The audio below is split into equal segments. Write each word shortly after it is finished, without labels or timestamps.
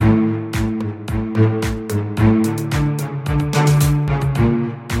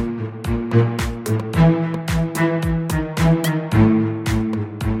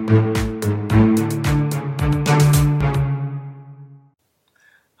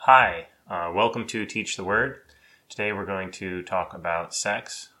Hi, welcome to Teach the Word. Today we're going to talk about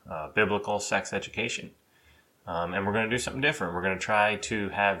sex, biblical sex education. And we're going to do something different. We're going to try to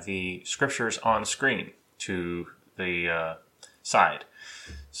have the scriptures on screen to the side.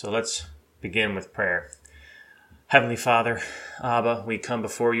 So let's begin with prayer. Heavenly Father, Abba, we come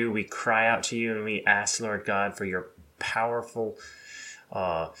before you, we cry out to you, and we ask, Lord God, for your powerful,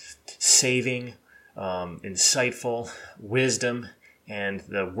 saving, insightful wisdom and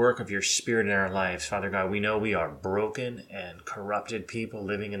the work of your Spirit in our lives. Father God, we know we are broken and corrupted people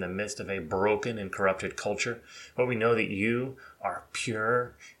living in the midst of a broken and corrupted culture, but we know that you are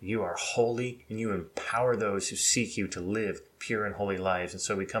pure, you are holy, and you empower those who seek you to live pure and holy lives. And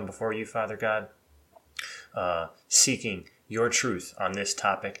so we come before you, Father God, seeking your truth on this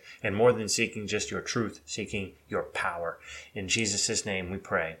topic, and more than seeking just your truth, seeking your power. In Jesus' name we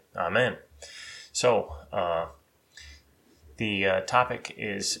pray. Amen. So, the topic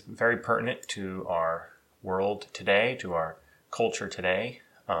is very pertinent to our world today, to our culture today.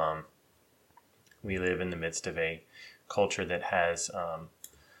 We live in the midst of a culture that has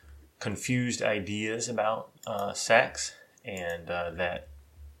confused ideas about sex and that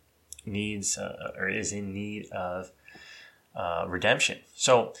needs or is in need of redemption.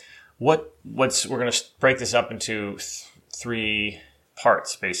 So, we're going to break this up into three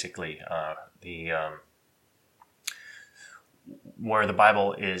parts, basically. Where the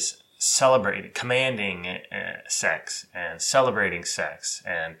Bible is commanding sex and celebrating sex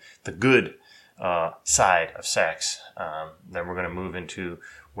and the good side of sex. Then we're going to move into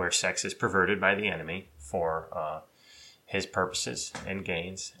where sex is perverted by the enemy for his purposes and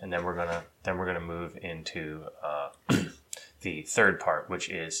gains, and then we're going to move into the third part, which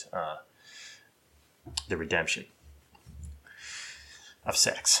is the redemption of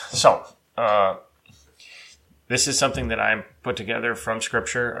sex. So. This is something that I put together from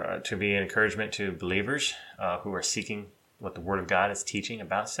Scripture to be an encouragement to believers who are seeking what the Word of God is teaching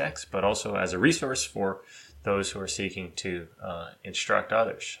about sex, but also as a resource for those who are seeking to instruct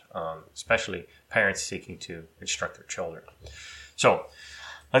others, especially parents seeking to instruct their children. So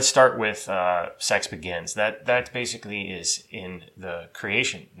let's start with sex begins. That basically is in the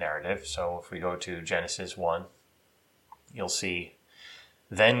creation narrative. So if we go to Genesis 1, you'll see,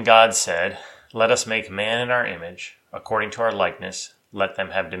 "Then God said, 'Let us make man in our image, according to our likeness. Let them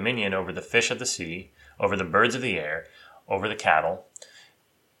have dominion over the fish of the sea, over the birds of the air, over the cattle,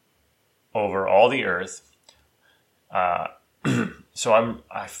 over all the earth.'" So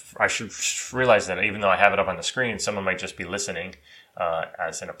I should realize that even though I have it up on the screen, someone might just be listening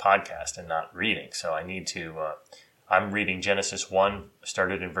as in a podcast and not reading. So I need to. I'm reading Genesis 1,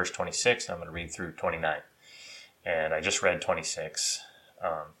 started in verse 26. And I'm going to read through 29, and I just read 26.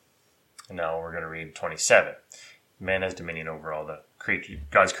 And now we're going to read 27. Man has dominion over all the creatures.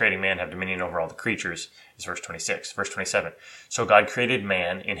 God's creating man have dominion over all the creatures is verse 26. Verse 27. "So God created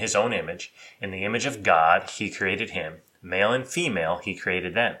man in his own image. In the image of God, he created him. Male and female, he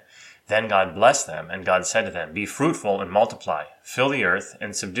created them. Then God blessed them, and God said to them, 'Be fruitful and multiply. Fill the earth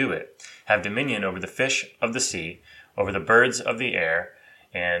and subdue it. Have dominion over the fish of the sea, over the birds of the air,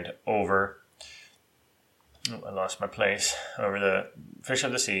 and over..." I lost my place. "Over the fish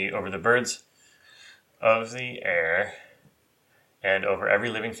of the sea, over the birds of the air, and over every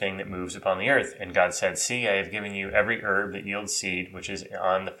living thing that moves upon the earth. And God said, 'See, I have given you every herb that yields seed, which is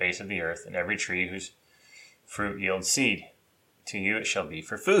on the face of the earth, and every tree whose fruit yields seed. To you it shall be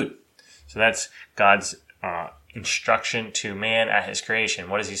for food.'" So that's God's instruction to man at his creation.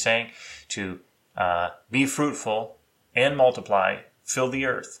 What is he saying? To be fruitful and multiply, fill the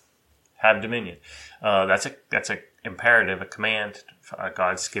earth. Have dominion. That's a imperative, a command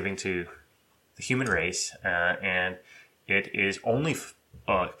God's giving to the human race, and it is only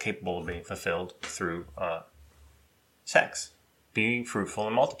capable of being fulfilled through sex, being fruitful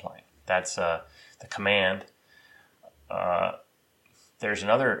and multiplying. That's the command. There's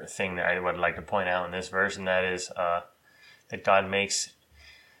another thing that I would like to point out in this verse, and that is that God makes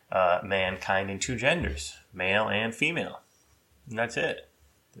mankind in two genders, male and female, and that's it.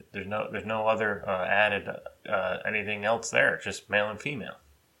 There's no other added anything else there, just male and female.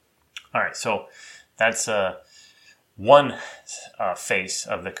 All right, so that's one face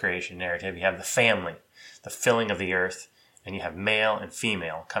of the creation narrative. You have the family, the filling of the earth, and you have male and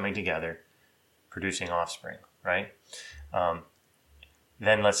female coming together, producing offspring, right?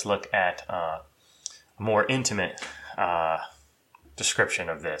 Then let's look at a more intimate description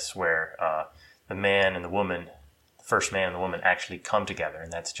of this, where the man and the woman, first man and the woman actually come together,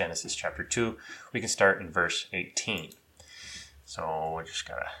 and that's Genesis chapter 2. We can start in verse 18. So we just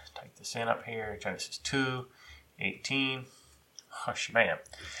got to type this in up here, Genesis 2, 18. Hush, man.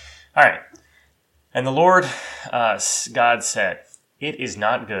 All right. And the Lord God said, "It is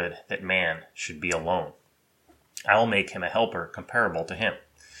not good that man should be alone. I will make him a helper comparable to him."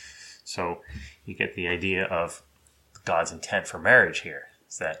 So you get the idea of God's intent for marriage here.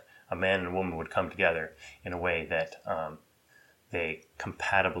 Is that a man and a woman would come together in a way that they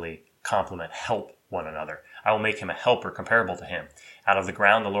compatibly complement, help one another. I will make him a helper comparable to him. Out of the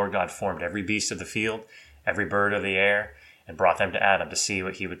ground the Lord God formed every beast of the field, every bird of the air, and brought them to Adam to see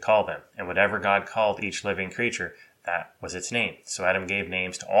what he would call them. And whatever God called each living creature, that was its name. So Adam gave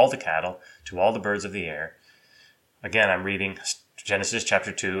names to all the cattle, to all the birds of the air. Again, I'm reading Genesis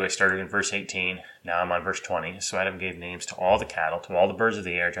chapter 2. I started in verse 18. Now I'm on verse 20. So Adam gave names to all the cattle, to all the birds of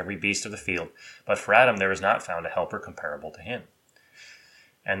the air, to every beast of the field. But for Adam there was not found a helper comparable to him.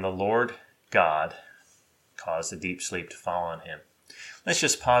 And the Lord God caused a deep sleep to fall on him. Let's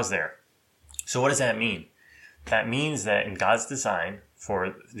just pause there. So what does that mean? That means that in God's design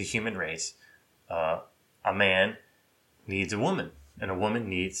for the human race, a man needs a woman, and a woman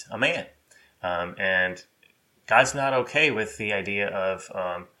needs a man. And God's not okay with the idea of,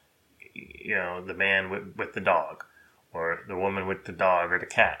 the man with the dog, or the woman with the dog or the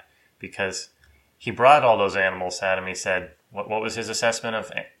cat, because he brought all those animals to Adam. He said, what was his assessment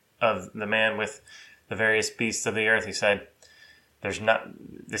of the man with the various beasts of the earth? He said,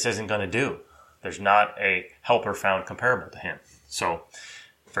 this isn't going to do. There's not a helper found comparable to him. So,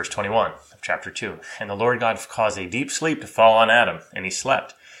 verse 21 of chapter 2. And the Lord God caused a deep sleep to fall on Adam, and he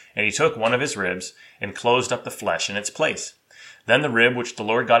slept. And he took one of his ribs and closed up the flesh in its place. Then the rib which the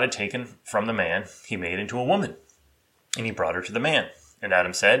Lord God had taken from the man, he made into a woman. And he brought her to the man. And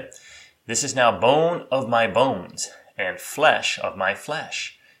Adam said, "This is now bone of my bones, and flesh of my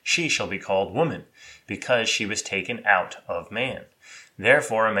flesh. She shall be called woman, because she was taken out of man.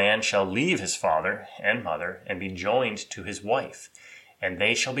 Therefore a man shall leave his father and mother, and be joined to his wife, and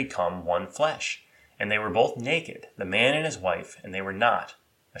they shall become one flesh. And they were both naked, the man and his wife, and they were not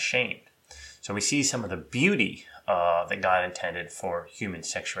ashamed." So we see some of the beauty that God intended for human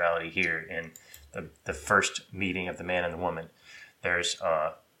sexuality here in the first meeting of the man and the woman. There's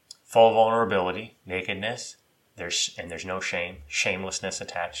full vulnerability, nakedness, there's no shame, shamelessness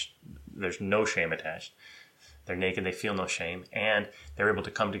attached. There's no shame attached. They're naked, they feel no shame, and they're able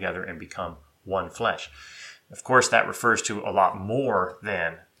to come together and become one flesh. Of course, that refers to a lot more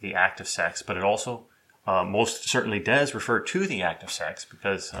than the act of sex, but it also most certainly does refer to the act of sex,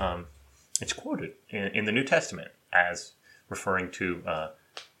 because it's quoted in the New Testament as referring to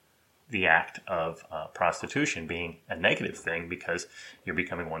the act of prostitution being a negative thing, because you're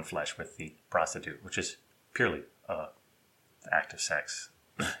becoming one flesh with the prostitute, which is purely the act of sex.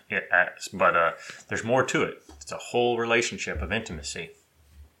 But there's more to it. It's a whole relationship of intimacy.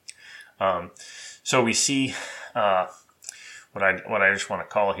 So we see what I just want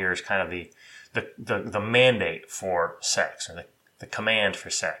to call here is kind of the mandate for sex, or the command for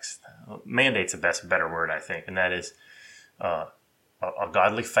sex. Mandate's a better word, I think, and that is a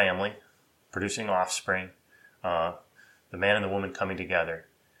godly family producing offspring, the man and the woman coming together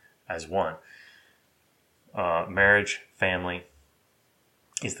as one. Marriage, family,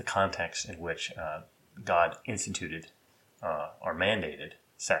 is the context in which God instituted or mandated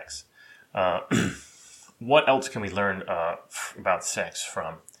sex. What else can we learn about sex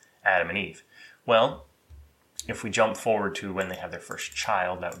from Adam and Eve? Well, if we jump forward to when they have their first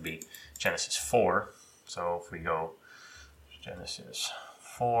child, that would be Genesis 4. So if we go Genesis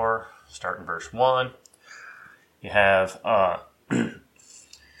 4, start in verse 1, you have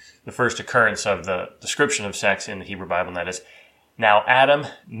the first occurrence of the description of sex in the Hebrew Bible, and that is, "Now Adam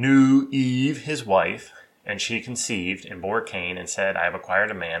knew Eve, his wife, and she conceived and bore Cain and said, I have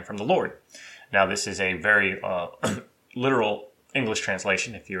acquired a man from the Lord." Now this is a very literal English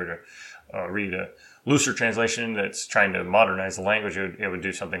translation. If you were to read a looser translation that's trying to modernize the language, it would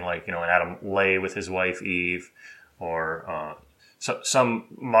do something like, and Adam lay with his wife Eve, or some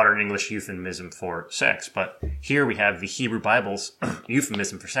modern English euphemism for sex. But here we have the Hebrew Bible's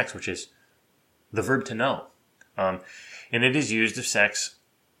euphemism for sex, which is the verb to know. And it is used of sex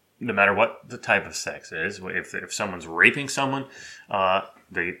no matter what the type of sex is. If someone's raping someone,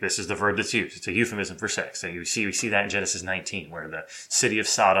 this is the verb that's used. It's a euphemism for sex. So we see that in Genesis 19, where the city of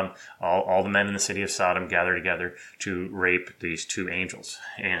Sodom, all the men in the city of Sodom gather together to rape these two angels.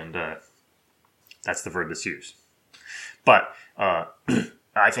 And that's the verb that's used. But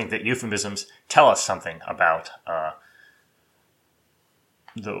I think that euphemisms tell us something about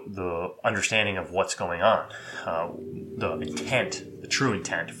the understanding of what's going on, the intent, the true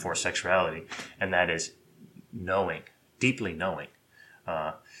intent for sexuality, and that is knowing, deeply knowing.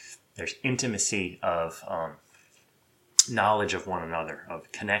 There's intimacy of knowledge of one another,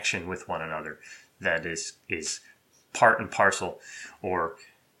 of connection with one another, that is part and parcel, or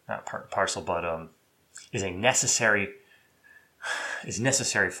not part and parcel, but is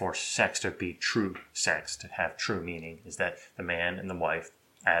necessary for sex to be true sex, to have true meaning, is that the man and the wife,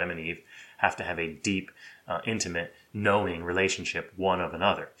 Adam and Eve, have to have a deep, intimate, knowing relationship one of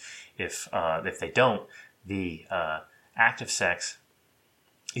another. If they don't, the act of sex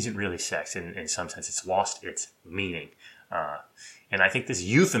isn't really sex. In some sense, it's lost its meaning. And I think this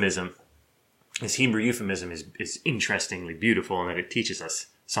Hebrew euphemism is interestingly beautiful in that it teaches us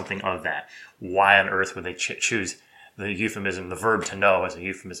something of that. Why on earth would they choose the euphemism, the verb to know, as a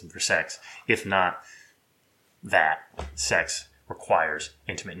euphemism for sex, if not that sex requires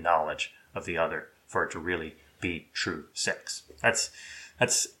intimate knowledge of the other for it to really be true sex? That's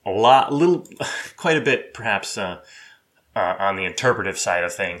quite a bit, perhaps, on the interpretive side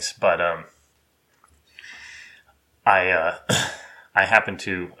of things, but I happen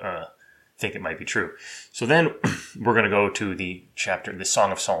to think it might be true. So then we're going to go to the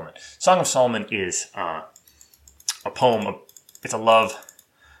Song of Solomon. Song of Solomon is a poem. It's a love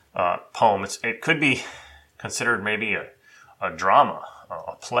poem. It could be considered maybe a drama,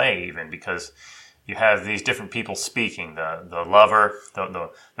 a play even, because you have these different people speaking: the lover,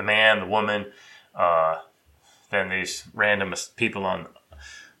 the man, the woman, then these random people on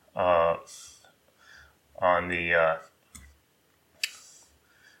the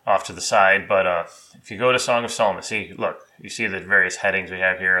off to the side. But if you go to Song of Solomon, you see the various headings we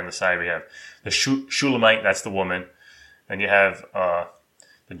have here on the side. We have the Shulamite, that's the woman. Then you have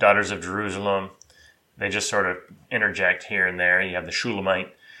the daughters of Jerusalem. They just sort of interject here and there. You have the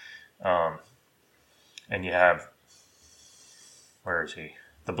Shulamite. And you have, where is he?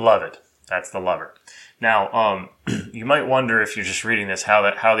 The beloved. That's the lover. Now, you might wonder, if you're just reading this,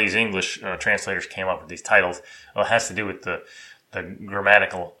 how these English translators came up with these titles. Well, it has to do with the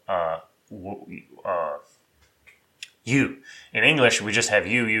grammatical you. In English, we just have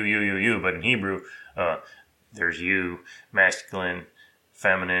you, but in Hebrew, there's you, masculine,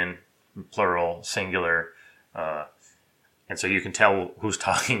 feminine, plural, singular, and so you can tell who's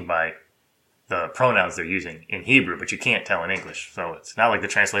talking by the pronouns they're using in Hebrew, but you can't tell in English. So it's not like the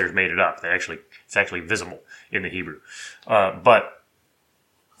translators made it up. It's actually visible in the Hebrew. But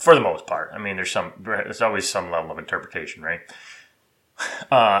for the most part, I mean, there's always some level of interpretation, right?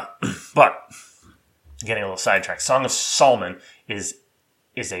 But getting a little sidetracked, Song of Solomon is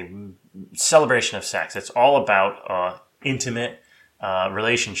a celebration of sex. It's all about intimate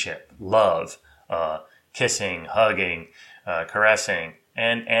relationship, love, kissing, hugging, caressing,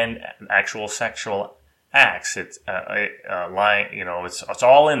 and actual sexual acts. It's it's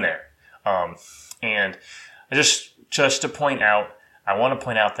all in there. And just to point out, I want to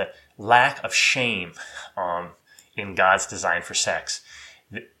point out that lack of shame in God's design for sex.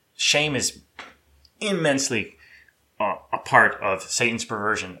 Shame is immensely a part of Satan's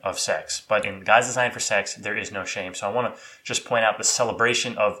perversion of sex, but in God's design for sex, there is no shame. So I want to just point out the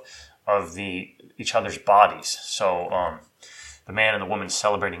celebration of each other's bodies. So the man and the woman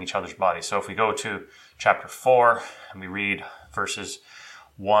celebrating each other's bodies. So if we go to chapter 4 and we read verses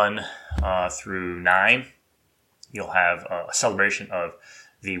 1 through 9, you'll have a celebration of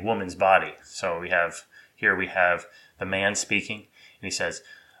the woman's body. So we have the man speaking, and he says,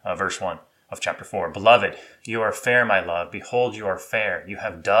 verse 1 of chapter 4, "Beloved, you are fair, my love. Behold, you are fair. You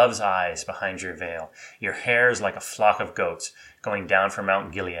have dove's eyes behind your veil. Your hair is like a flock of goats going down from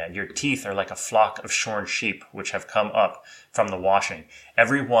Mount Gilead. Your teeth are like a flock of shorn sheep which have come up from the washing,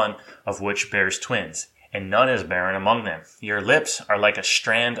 every one of which bears twins, and none is barren among them. Your lips are like a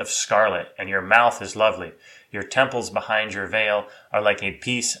strand of scarlet, and your mouth is lovely. Your temples behind your veil are like a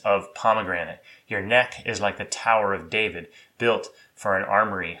piece of pomegranate. Your neck is like the Tower of David, built for an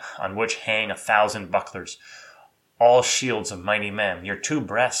armory, on which hang 1,000 bucklers, all shields of mighty men. Your 2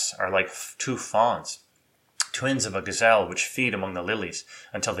 breasts are like 2 fawns, twins of a gazelle which feed among the lilies,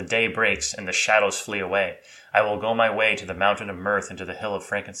 until the day breaks and the shadows flee away. I will go my way to the mountain of mirth and to the hill of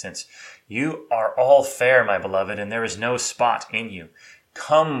frankincense. You are all fair, my beloved, and there is no spot in you.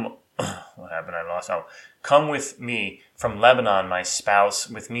 Come, what happened? I lost. Oh, come with me from Lebanon, my spouse,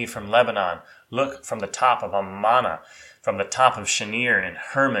 with me from Lebanon. Look from the top of Amana, from the top of Shenir and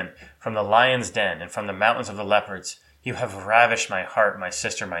Hermon, from the lion's den and from the mountains of the leopards. You have ravished my heart, my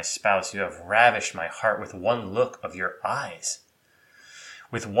sister, my spouse. You have ravished my heart with one look of your eyes,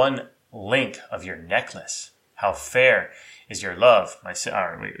 with one link of your necklace. How fair is your love, my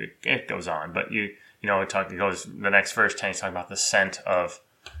sister. It goes on, but it goes, the next verse 10 is talking about the scent of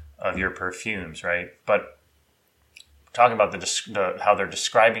your perfumes, right? But talking about how they're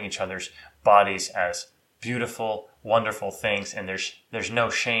describing each other's bodies as beautiful, wonderful things, and there's no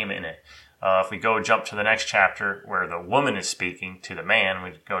shame in it. If we jump to the next chapter where the woman is speaking to the man,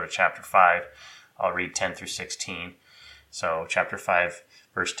 we go to chapter 5. I'll read 10 through 16. So chapter 5,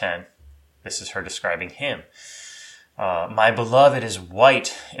 verse 10, this is her describing him. My beloved is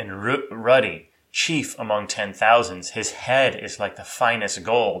white and ruddy, chief among 10,000s. His head is like the finest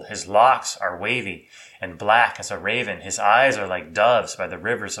gold. His locks are wavy and black as a raven. His eyes are like doves by the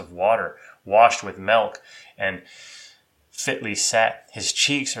rivers of water, washed with milk and fitly set. His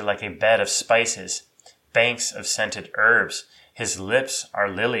cheeks are like a bed of spices, banks of scented herbs. His lips are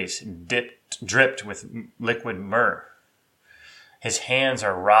lilies dripped with liquid myrrh. His hands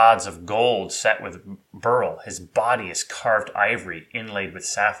are rods of gold set with beryl. His body is carved ivory inlaid with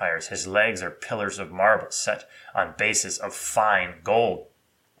sapphires. His legs are pillars of marble set on bases of fine gold.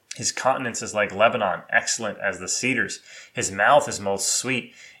 His countenance is like Lebanon, excellent as the cedars. His mouth is most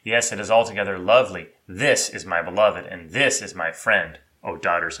sweet. Yes, it is altogether lovely. This is my beloved, and this is my friend, O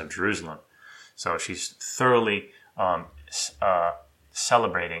daughters of Jerusalem. So she's thoroughly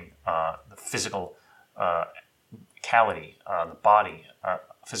celebrating the physical the body,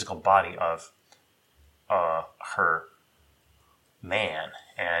 physical body of her man,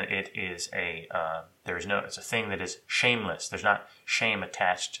 and it is it's a thing that is shameless. There's not shame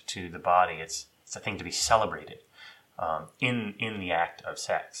attached to the body. It's a thing to be celebrated in the act of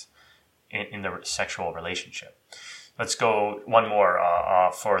sex, in the sexual relationship. Let's go one more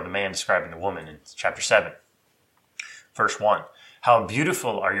for the man describing the woman in chapter 7, verse 1. How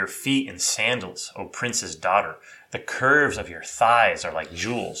beautiful are your feet in sandals, O prince's daughter. The curves of your thighs are like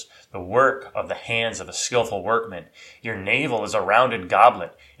jewels, the work of the hands of a skillful workman. Your navel is a rounded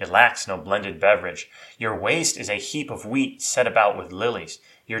goblet. It lacks no blended beverage. Your waist is a heap of wheat set about with lilies.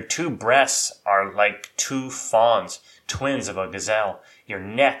 Your 2 breasts are like 2 fawns, twins of a gazelle. Your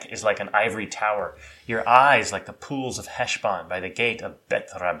neck is like an ivory tower. Your eyes like the pools of Heshbon by the gate of Beth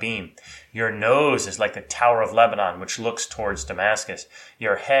Rabim. Your nose is like the tower of Lebanon, which looks towards Damascus.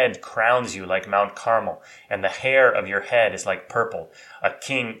 Your head crowns you like Mount Carmel, and the hair of your head is like purple. A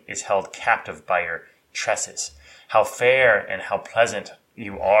king is held captive by your tresses. How fair and how pleasant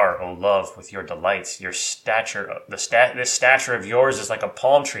you are, O love, with your delights. Your stature, this stature of yours is like a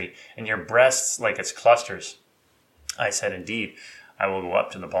palm tree, and your breasts like its clusters. I said, indeed, I will go up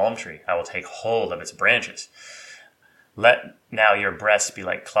to the palm tree. I will take hold of its branches. Let now your breasts be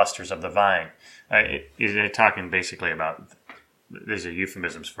like clusters of the vine. They're talking basically about, these are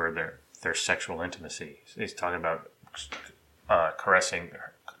euphemisms for their sexual intimacy. He's talking about caressing,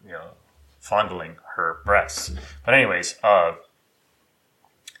 fondling her breasts. But anyways,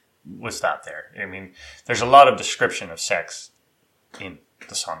 we'll stop there. I mean, there's a lot of description of sex in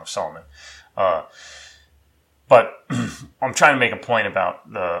the Song of Solomon. But I'm trying to make a point about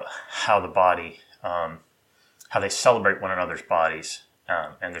how the body, how they celebrate one another's bodies,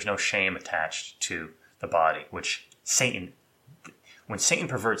 and there's no shame attached to the body, which when Satan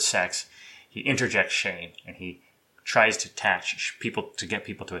perverts sex, he interjects shame, and he tries to get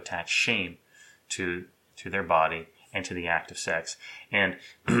people to attach shame to their body and to the act of sex. And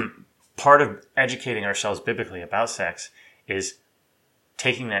part of educating ourselves biblically about sex is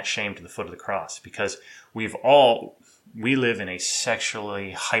taking that shame to the foot of the cross, because we live in a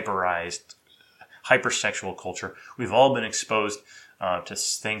sexually hypersexual culture. We've all been exposed to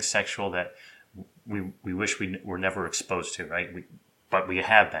things sexual that we wish we were never exposed to, right? But we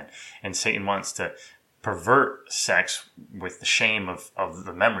have been. And Satan wants to pervert sex with the shame of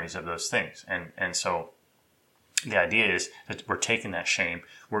the memories of those things. And so the idea is that we're taking that shame,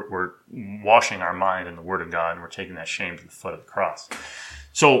 we're washing our mind in the Word of God, and we're taking that shame to the foot of the cross.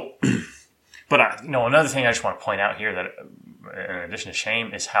 So, but another thing I just want to point out here, that in addition to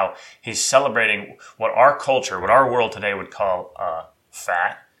shame, is how he's celebrating what our culture, what our world today would call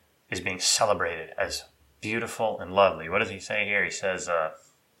fat, is being celebrated as beautiful and lovely. What does he say here? He says,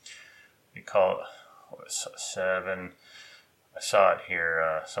 we call it 7. I saw it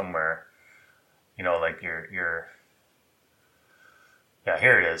here somewhere. Like your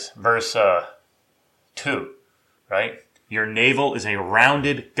here it is, verse 2, right? Your navel is a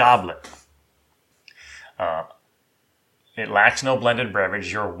rounded goblet. It lacks no blended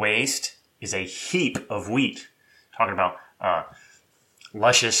beverage. Your waist is a heap of wheat. Talking about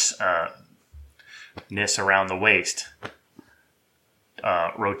lusciousness around the waist.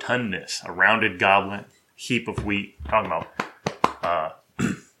 Rotundness, a rounded goblet, heap of wheat. Talking about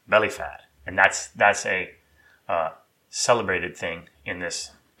belly fat. And that's a celebrated thing in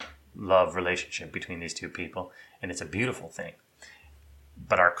this love relationship between these two people. And it's a beautiful thing.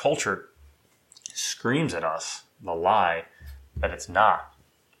 But our culture screams at us the lie that it's not.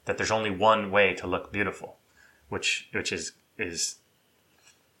 that there's only one way to look beautiful, which is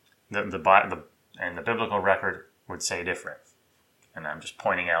the biblical record would say different. And I'm just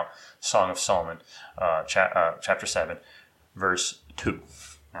pointing out Song of Solomon, chapter 7, verse 2,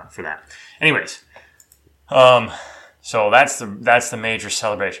 for that. Anyways, so that's the major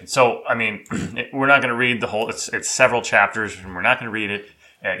celebration. So, I mean, we're not going to read the whole, it's several chapters, and we're not going to read it.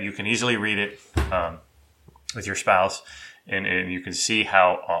 You can easily read it with your spouse, and you can see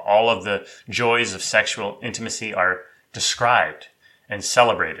how all of the joys of sexual intimacy are described and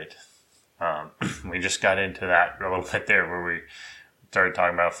celebrated. We just got into that a little bit there where we started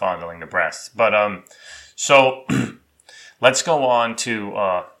talking about fondling the breasts. But so let's go on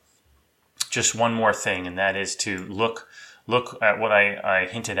to just one more thing, and that is to look at what I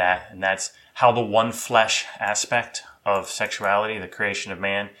hinted at, and that's how the one flesh aspect of sexuality, the creation of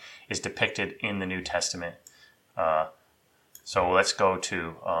man, is depicted in the New Testament. So let's go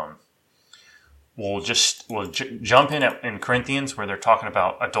to we'll jump in Corinthians, where they're talking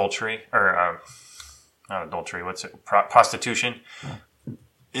about adultery, or not adultery, prostitution,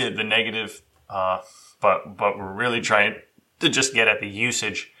 the negative, but we're really trying to just get at the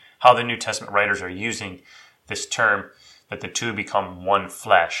usage, how the New Testament writers are using this term, that the two become one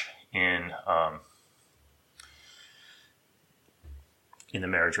flesh in the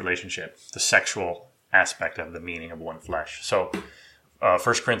marriage relationship, the sexual aspect of the meaning of one flesh. So 1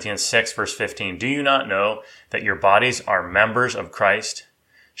 Corinthians 6, verse 15, do you not know that your bodies are members of Christ?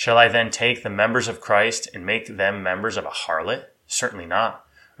 Shall I then take the members of Christ and make them members of a harlot? Certainly not.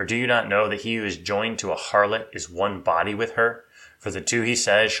 Or do you not know that he who is joined to a harlot is one body with her? For the two, he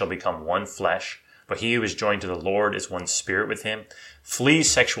says, shall become one flesh. But he who is joined to the Lord is one spirit with him. Flee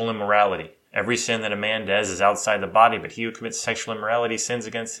sexual immorality. Every sin that a man does is outside the body, but he who commits sexual immorality sins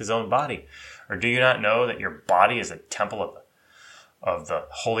against his own body. Or do you not know that your body is a temple of the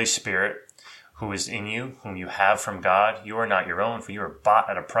Holy Spirit, who is in you, whom you have from God? You are not your own, for you are bought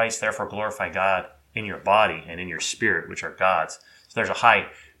at a price. Therefore glorify God in your body and in your spirit, which are God's. So there's a high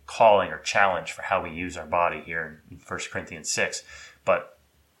calling or challenge for how we use our body here in 1 Corinthians 6. But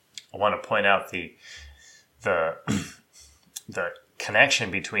I want to point out the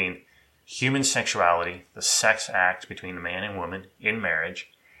connection between human sexuality, the sex act between a man and woman in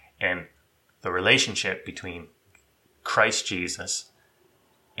marriage, and the relationship between Christ Jesus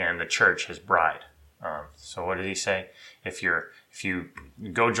and the church, his bride. So what did he say? If you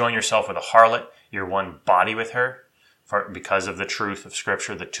go join yourself with a harlot, you're one body with her. Because of the truth of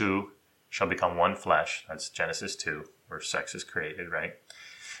Scripture, the two shall become one flesh. That's Genesis 2, where sex is created, right?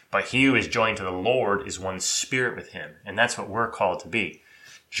 But he who is joined to the Lord is one spirit with him. And that's what we're called to be,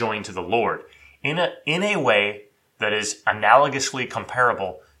 joined to the Lord. In a way that is analogously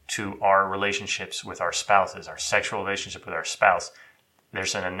comparable to our relationships with our spouses, our sexual relationship with our spouse.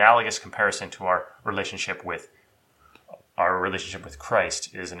 There's an analogous comparison to our relationship with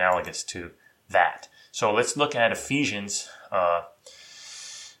Christ is analogous to that. So let's look at Ephesians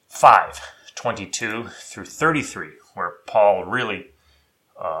 5:22 through 33, where Paul really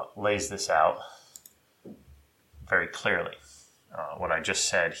lays this out very clearly. What I just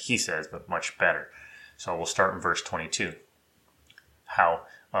said, he says, but much better. So we'll start in verse 22. How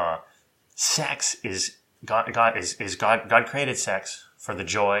sex is God created sex for the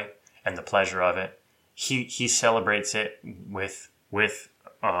joy and the pleasure of it. He celebrates it with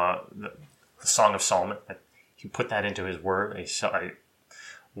the Song of Solomon. He put that into his word, a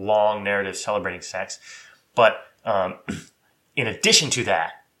long narrative celebrating sex. But in addition to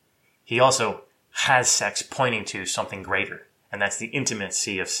that, he also has sex pointing to something greater, and that's the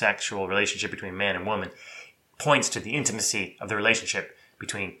intimacy of sexual relationship between man and woman. Points to the intimacy of the relationship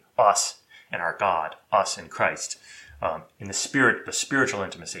between us and our God, us and Christ, in the spiritual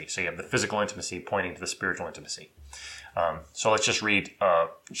intimacy. So you have the physical intimacy pointing to the spiritual intimacy. So let's just read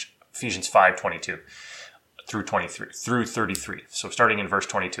Ephesians 5:22 through 33. So starting in verse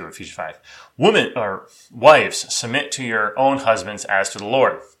 22 of Ephesians 5. Women or wives, submit to your own husbands as to the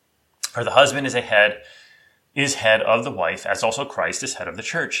Lord. For the husband is head of the wife, as also Christ is head of the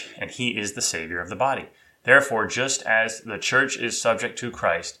church, and he is the Savior of the body. Therefore, just as the church is subject to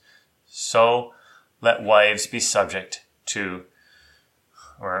Christ, so let wives be subject to,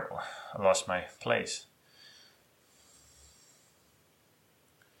 or I lost my place.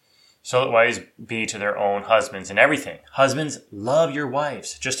 So let wives be to their own husbands in everything. Husbands, love your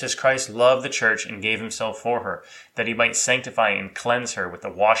wives, just as Christ loved the church and gave himself for her, that he might sanctify and cleanse her with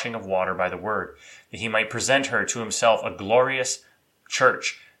the washing of water by the word, that he might present her to himself a glorious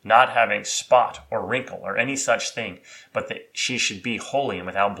church, not having spot or wrinkle or any such thing, but that she should be holy and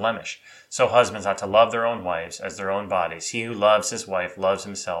without blemish. So husbands ought to love their own wives as their own bodies. He who loves his wife loves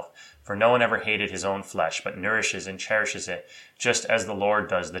himself. For no one ever hated his own flesh, but nourishes and cherishes it, just as the Lord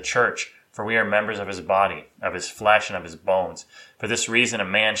does the church. For we are members of his body, of his flesh, and of his bones. For this reason a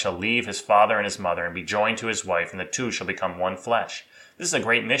man shall leave his father and his mother, and be joined to his wife, and the two shall become one flesh. This is a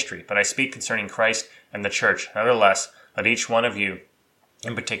great mystery, but I speak concerning Christ and the church. Nevertheless, let each one of you,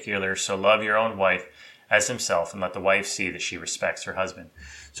 in particular, so love your own wife as himself, and let the wife see that she respects her husband.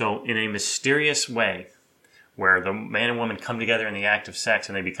 So in a mysterious way, where the man and woman come together in the act of sex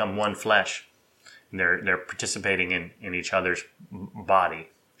and they become one flesh, and they're participating in each other's body,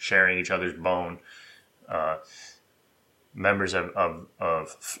 sharing each other's bone, members of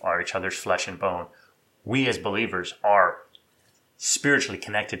each other's flesh and bone. We as believers are spiritually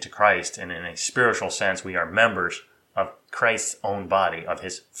connected to Christ, and in a spiritual sense, we are members of Christ's own body, of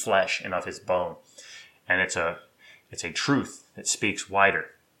his flesh and of his bone. And it's a truth that speaks wider.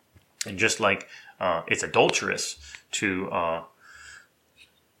 And just like it's adulterous to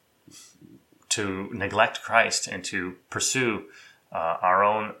neglect Christ and to pursue our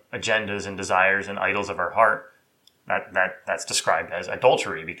own agendas and desires and idols of our heart, that's described as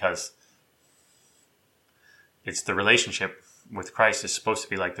adultery, because it's the relationship with Christ is supposed to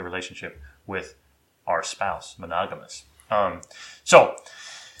be like the relationship with our spouse, monogamous. So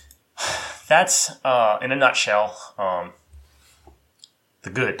that's in a nutshell the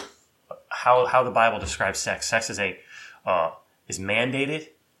good. How the Bible describes sex. Sex is mandated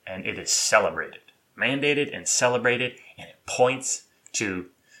and it is celebrated. Mandated and celebrated, and it points to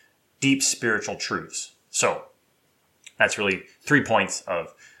deep spiritual truths. So that's really 3 points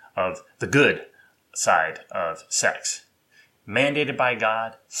of the good side of sex. Mandated by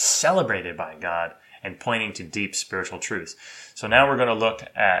God, celebrated by God, and pointing to deep spiritual truths. So now we're going to look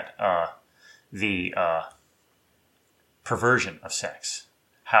at the perversion of sex.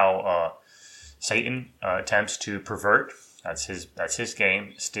 How Satan attempts to pervert. That's his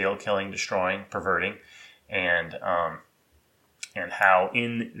game: steal, killing, destroying, perverting, and how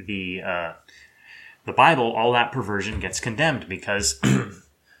in the Bible all that perversion gets condemned, because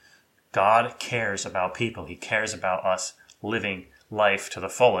God cares about people. He cares about us living life to the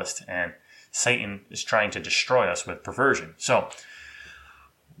fullest, and Satan is trying to destroy us with perversion. So,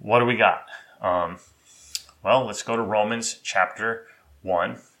 what do we got? Well, let's go to Romans chapter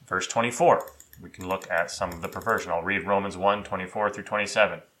 1, verse 24. We can look at some of the perversion. I'll read Romans 1, 24 through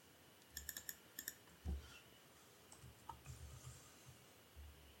 27.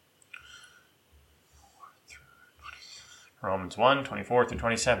 Romans 1, 24 through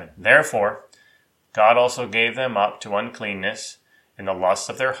 27. Therefore, God also gave them up to uncleanness in the lusts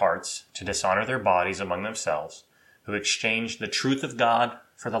of their hearts, to dishonor their bodies among themselves, who exchanged the truth of God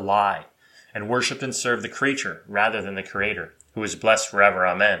for the lie, and worshipped and served the creature rather than the Creator, who is blessed forever.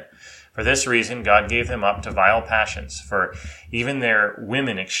 Amen. For this reason, God gave them up to vile passions, for even their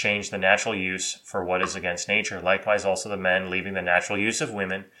women exchanged the natural use for what is against nature. Likewise also the men, leaving the natural use of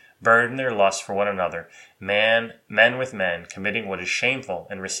women, burned in their lust for one another, men with men, committing what is shameful,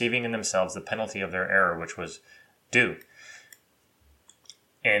 and receiving in themselves the penalty of their error which was due.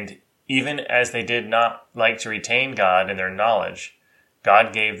 And even as they did not like to retain God in their knowledge,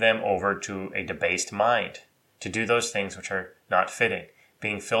 God gave them over to a debased mind, to do those things which are not fitting,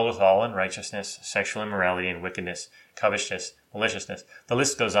 being filled with all unrighteousness, sexual immorality, and wickedness, covetousness, maliciousness. The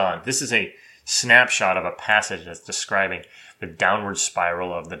list goes on. This is a snapshot of a passage that's describing the downward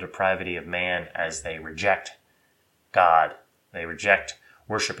spiral of the depravity of man as they reject God. They reject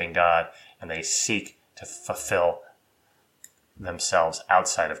worshiping God, and they seek to fulfill themselves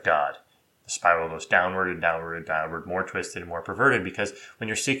outside of God. The spiral goes downward and downward and downward, more twisted and more perverted, because when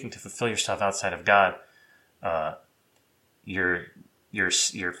you're seeking to fulfill yourself outside of God,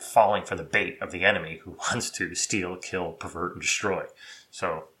 you're falling for the bait of the enemy, who wants to steal, kill, pervert, and destroy.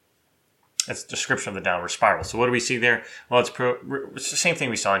 So that's a description of the downward spiral. So what do we see there? Well, it's the same thing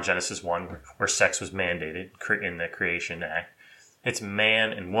we saw in Genesis 1, where sex was mandated in the creation act. It's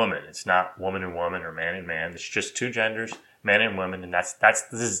man and woman. It's not woman and woman or man and man. It's just two genders, men and women, and this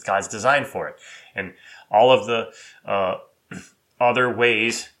is God's design for it. And all of the other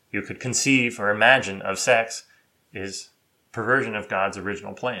ways you could conceive or imagine of sex is perversion of God's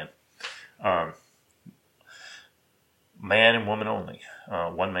original plan. Man and woman only.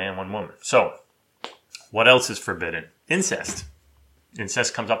 One man, one woman. So, what else is forbidden? Incest.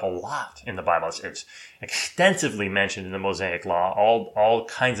 Incest comes up a lot in the Bible. It's extensively mentioned in the Mosaic Law. All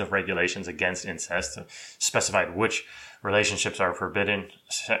kinds of regulations against incest, specified which relationships are forbidden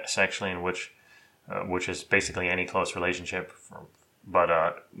sexually, and which is basically any close relationship, from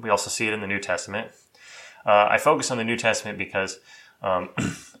but we also see it in the New Testament. I focus on the New Testament because a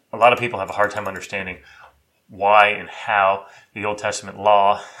lot of people have a hard time understanding why and how the Old Testament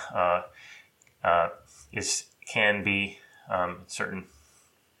law can be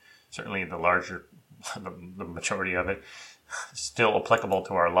certainly the majority of it still applicable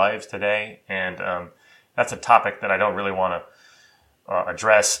to our lives today, and that's a topic that I don't really want to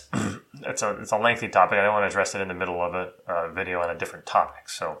address. It's a lengthy topic. I don't want to address it in the middle of a video on a different topic.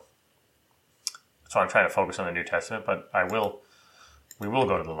 So I'm trying to focus on the New Testament, but we will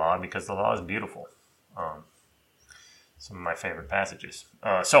go to the law because the law is beautiful. Some of my favorite passages.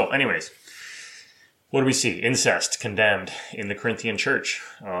 Anyways, what do we see? Incest condemned in the Corinthian church.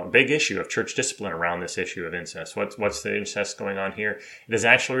 Big issue of church discipline around this issue of incest. What's the incest going on here? It is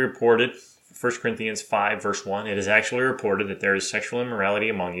actually reported, 1 Corinthians 5, verse 1, it is actually reported that there is sexual immorality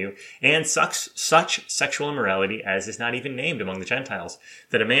among you, and such sexual immorality as is not even named among the Gentiles,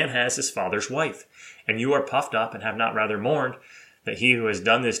 that a man has his father's wife. And you are puffed up and have not rather mourned that he who has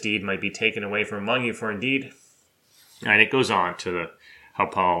done this deed might be taken away from among you, for indeed... And it goes on to how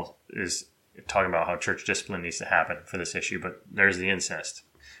Paul is talking about how church discipline needs to happen for this issue, but there's the incest.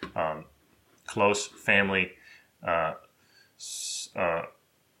 Close family, what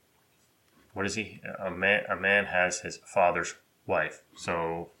is he? A man has his father's wife.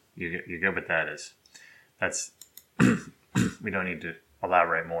 So you get what that is. That's we don't need to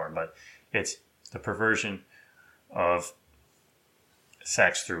elaborate more, but it's the perversion of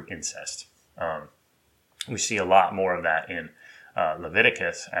sex through incest. We see a lot more of that in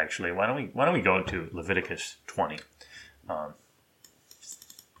Leviticus. Actually, why don't we go to Leviticus 20?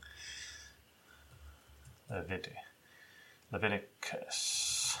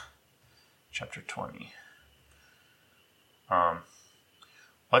 Leviticus chapter 20.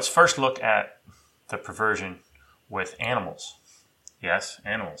 Let's first look at the perversion with animals. Yes,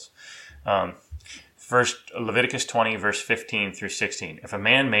 animals. First, Leviticus 20, verse 15 through 16. If a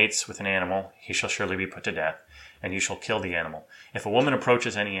man mates with an animal, he shall surely be put to death, and you shall kill the animal. If a woman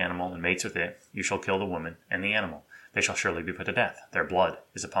approaches any animal and mates with it, you shall kill the woman and the animal. They shall surely be put to death. Their blood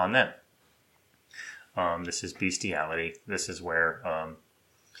is upon them. This is bestiality. This is where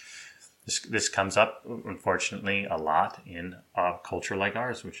this comes up, unfortunately, a lot in a culture like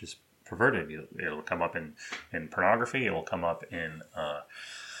ours, which is perverted. It'll come up in pornography. It will come up in...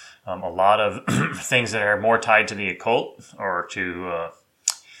 a lot of things that are more tied to the occult or to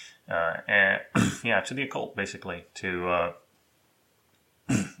the occult, basically, to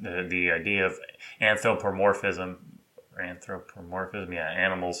the idea of anthropomorphism,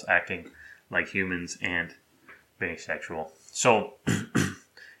 animals acting like humans and being sexual. So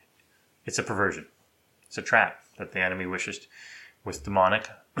it's a perversion. It's a trap that the enemy wishes, with demonic,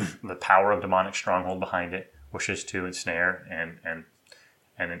 the power of demonic stronghold behind it, wishes to ensnare and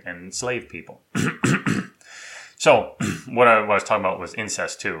enslave people. So what I was talking about was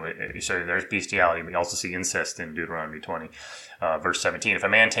incest too. So there's bestiality, but you also see incest in Deuteronomy 20, verse 17. If a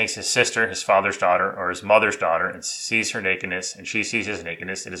man takes his sister, his father's daughter, or his mother's daughter, and sees her nakedness, and she sees his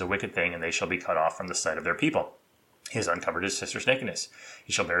nakedness, it is a wicked thing, and they shall be cut off from the sight of their people. He has uncovered his sister's nakedness.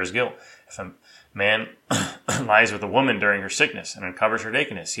 He shall bear his guilt. If a man lies with a woman during her sickness and uncovers her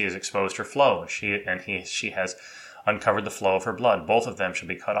nakedness, he has exposed her flow, and she has uncovered the flow of her blood. Both of them shall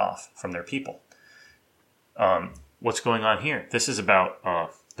be cut off from their people. What's going on here? This is about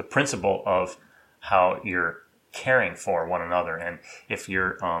the principle of how you're caring for one another, and if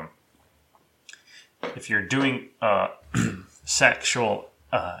you're doing sexual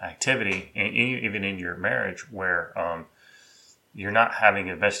activity, even in your marriage, where you're not having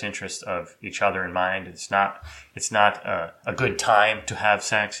the best interest of each other in mind, it's not a good time to have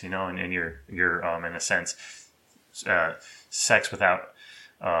sex, and you're in a sense. Sex without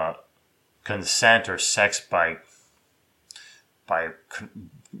consent, or sex by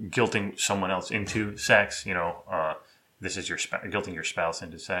guilting someone else into sex. This is guilting your spouse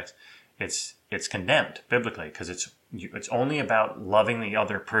into sex. It's condemned biblically because it's only about loving the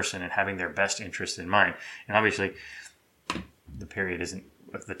other person and having their best interest in mind. And obviously, the period isn't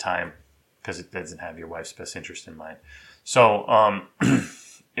at the time because it doesn't have your wife's best interest in mind. So,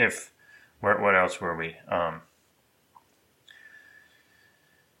 what else were we?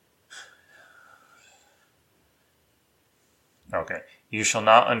 Okay. You shall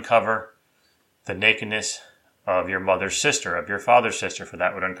not uncover the nakedness of your mother's sister, of your father's sister, for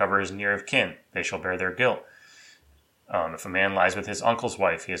that would uncover his near of kin. They shall bear their guilt. If a man lies with his uncle's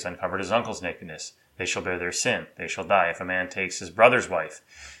wife, he has uncovered his uncle's nakedness. They shall bear their sin. They shall die. If a man takes his brother's wife.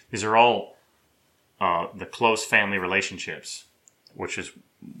 These are all the close family relationships, which is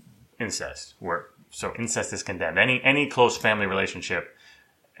incest, where So incest is condemned. Any close family relationship,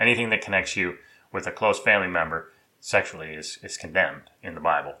 anything that connects you with a close family member sexually is condemned in the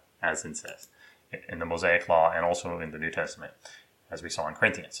Bible as incest, in the Mosaic Law and also in the New Testament, as we saw in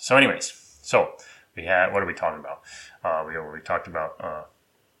Corinthians. So anyways, we had, what are we talking about? We talked about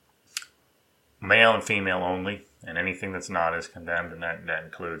male and female only, and anything that's not is condemned, and that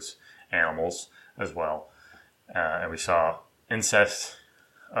includes animals as well. And we saw incest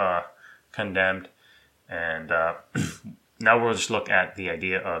condemned, and now we'll just look at the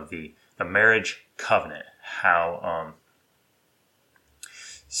idea of the marriage covenant, how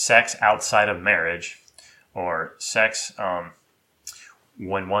sex outside of marriage, or sex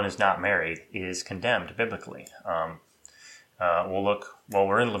when one is not married, is condemned biblically.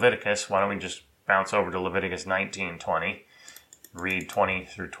 We're in Leviticus. Why don't we just bounce over to Leviticus 19:20, read 20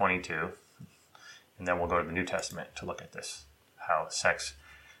 through 22, and then we'll go to the New Testament to look at this, how sex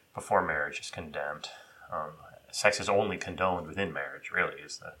before marriage is condemned. Sex is only condoned within marriage, really,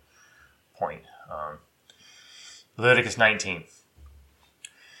 is the point. Leviticus 19.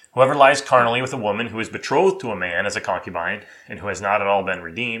 Whoever lies carnally with a woman who is betrothed to a man as a concubine, and who has not at all been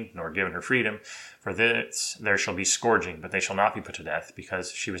redeemed, nor given her freedom, for this there shall be scourging, but they shall not be put to death,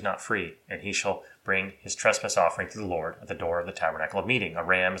 because she was not free. And he shall bring his trespass offering to the Lord at the door of the tabernacle of meeting. A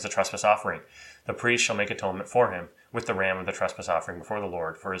ram is a trespass offering. The priest shall make atonement for him with the ram of the trespass offering before the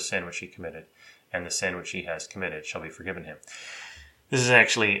Lord for his sin which he committed, and the sin which he has committed shall be forgiven him. This is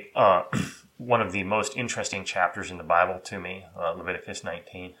actually one of the most interesting chapters in the Bible to me, Leviticus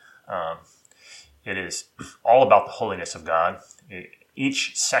 19. It is all about the holiness of God.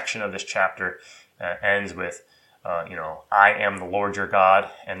 Each section of this chapter ends with, I am the Lord your God,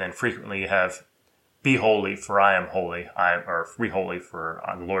 and then frequently you have, be holy, for I am holy, or be holy, for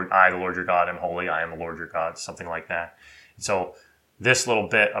the Lord your God, am holy, I am the Lord your God, something like that. So this little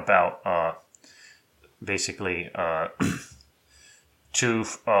bit about basically two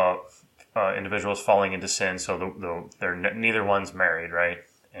individuals falling into sin, so they're neither one's married, right?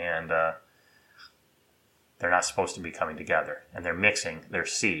 And they're not supposed to be coming together, and they're mixing their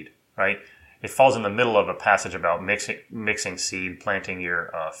seed, right? It falls in the middle of a passage about mixing seed, planting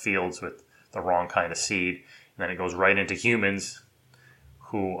your fields with the wrong kind of seed, and then it goes right into humans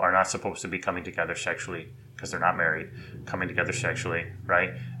who are not supposed to be coming together sexually because they're not married, coming together sexually,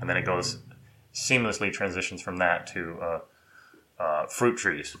 right? And then it goes seamlessly transitions from that to fruit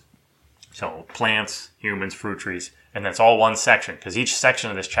trees. So plants, humans, fruit trees, and that's all one section, because each section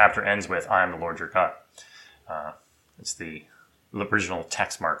of this chapter ends with, I am the Lord your God. It's the original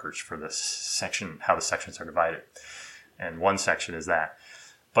text markers for this section, how the sections are divided. And one section is that.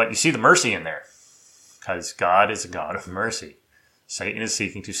 But you see the mercy in there, because God is a God of mercy. Satan is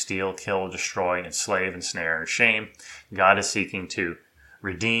seeking to steal, kill, destroy, enslave, ensnare, and shame. God is seeking to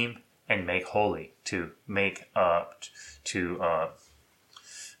redeem and make holy, to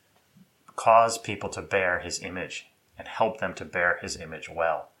cause people to bear his image and help them to bear his image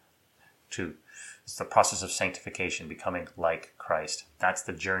well. It's the process of sanctification, becoming like Christ. That's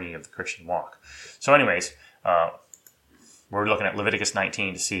the journey of the Christian walk. So anyways, we're looking at Leviticus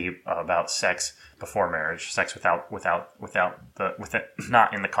 19 to see about sex before marriage, sex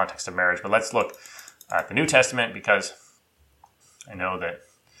not in the context of marriage. But let's look at the New Testament, because I know that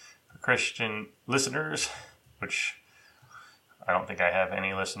for Christian listeners, which I don't think I have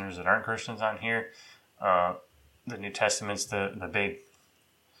any listeners that aren't Christians on here, the New Testament's the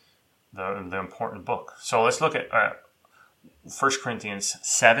important book. So let's look at 1 Corinthians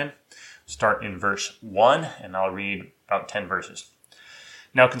 7, start in verse 1, and I'll read about 10 verses.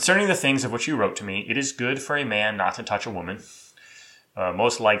 Now concerning the things of which you wrote to me, it is good for a man not to touch a woman.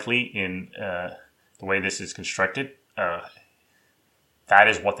 Most likely in the way this is constructed, that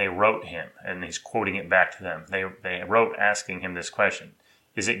is what they wrote him, and he's quoting it back to them. They wrote asking him this question,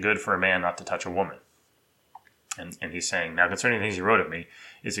 is it good for a man not to touch a woman? And he's saying, now concerning the things you wrote of me,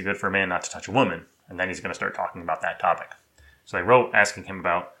 is it good for a man not to touch a woman? And then he's going to start talking about that topic. So they wrote asking him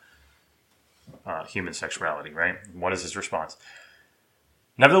about human sexuality, right? What is his response?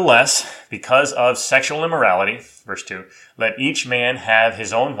 Nevertheless, because of sexual immorality, verse 2, let each man have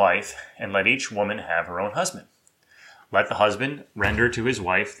his own wife, and let each woman have her own husband. Let the husband render to his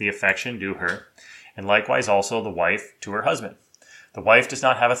wife the affection due her, and likewise also the wife to her husband. The wife does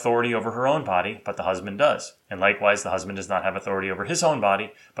not have authority over her own body, but the husband does. And likewise the husband does not have authority over his own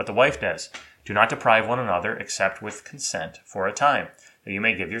body, but the wife does. Do not deprive one another except with consent for a time, that you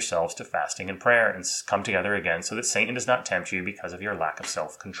may give yourselves to fasting and prayer, and come together again, so that Satan does not tempt you because of your lack of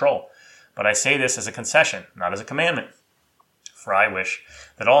self-control. But I say this as a concession, not as a commandment. For I wish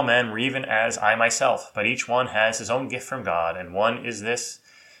that all men were even as I myself, but each one has his own gift from God, and one is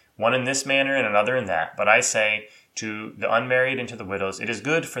one in this manner and another in that. But I say to the unmarried and to the widows, it is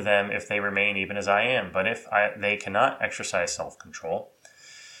good for them if they remain even as I am. But if they cannot exercise self-control,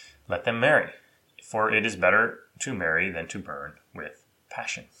 let them marry. For it is better to marry than to burn with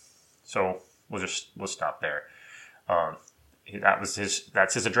passion. So we'll stop there. That's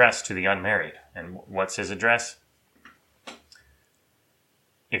his address to the unmarried. And what's his address?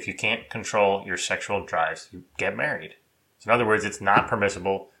 If you can't control your sexual drives, you get married. So in other words, it's not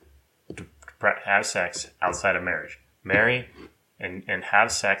permissible to have sex outside of marriage. Marry and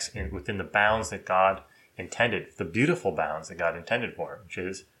have sex within the bounds that God intended, the beautiful bounds that God intended for, which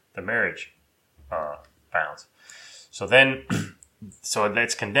is the marriage bounds. So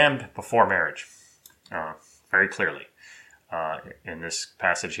it's condemned before marriage, very clearly. In this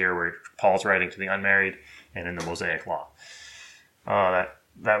passage here where Paul's writing to the unmarried and in the Mosaic Law.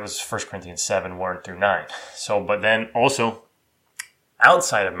 That was 1 Corinthians 7, 1 through 9. So, but then also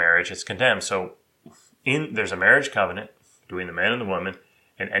outside of marriage, it's condemned. So there's a marriage covenant between the man and the woman,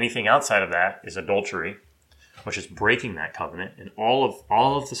 and anything outside of that is adultery, which is breaking that covenant, and all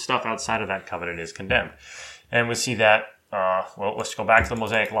of the stuff outside of that covenant is condemned. And we see that, let's go back to the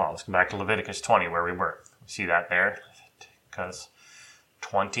Mosaic Law. Let's go back to Leviticus 20, where we were. We see that there, because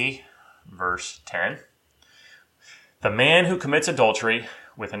 20, verse 10. The man who commits adultery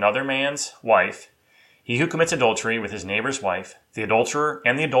with another man's wife, he who commits adultery with his neighbor's wife, the adulterer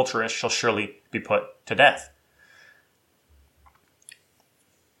and the adulteress shall surely be put to death.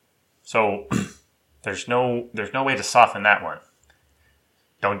 So there's no way to soften that one.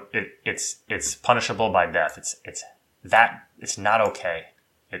 It's punishable by death. It's not okay.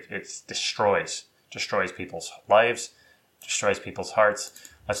 It destroys people's lives, destroys people's hearts.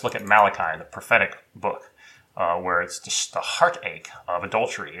 Let's look at Malachi, the prophetic book, where it's just the heartache of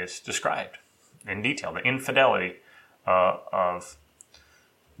adultery is described in detail. The infidelity of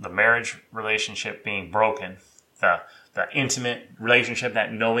the marriage relationship being broken, the intimate relationship,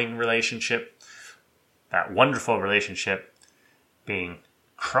 that knowing relationship, that wonderful relationship being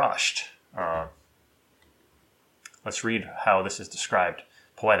crushed. Let's read how this is described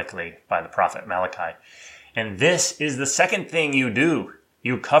poetically by the prophet Malachi. And this is the second thing you do.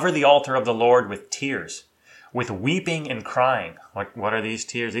 You cover the altar of the Lord with tears, with weeping and crying. What are these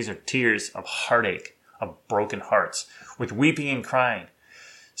tears? These are tears of heartache, of broken hearts, with weeping and crying.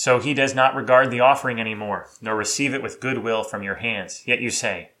 So he does not regard the offering anymore, nor receive it with goodwill from your hands. Yet you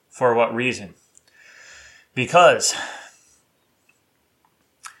say, for what reason? Because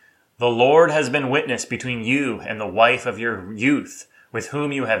the Lord has been witness between you and the wife of your youth, with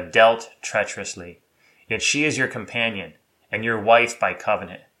whom you have dealt treacherously. Yet she is your companion, and your wife by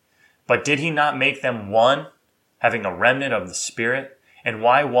covenant. But did he not make them one, having a remnant of the Spirit? And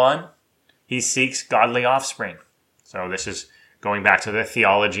why one? He seeks godly offspring. So this is going back to the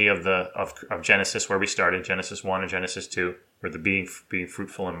theology of Genesis, where we started, Genesis 1 and Genesis 2, where the being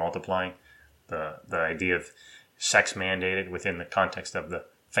fruitful and multiplying, the idea of sex mandated within the context of the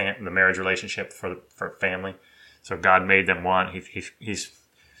marriage relationship for family. So God made them one. He's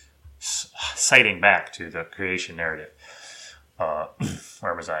citing back to the creation narrative.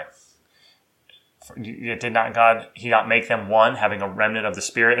 Where was I? Did not God, he not make them one, having a remnant of the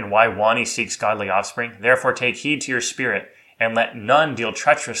Spirit? And why one? He seeks godly offspring. Therefore take heed to your spirit, and let none deal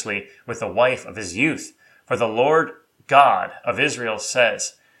treacherously with the wife of his youth. For the Lord God of Israel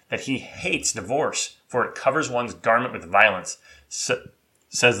says that he hates divorce, for it covers one's garment with violence,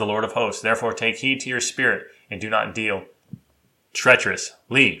 says the Lord of hosts. Therefore take heed to your spirit, and do not deal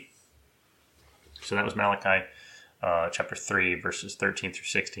treacherously. So that was Malachi chapter 3, verses 13 through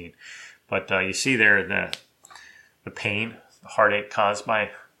 16. But you see there the pain, the heartache caused by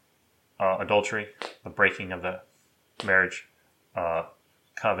adultery, the breaking of the marriage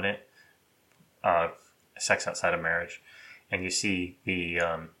covenant, sex outside of marriage. And you see the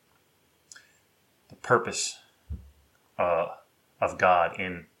purpose of God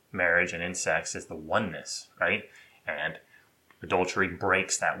in marriage and in sex is the oneness, right? And adultery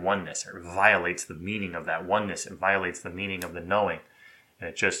breaks that oneness. It violates the meaning of that oneness. It violates the meaning of the knowing. And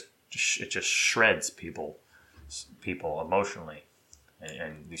it just shreds people emotionally.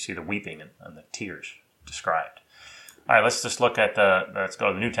 And you see the weeping and the tears described. All right, let's just look at let's go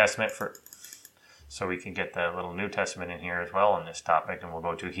to the New Testament so we can get the little New Testament in here as well on this topic. And we'll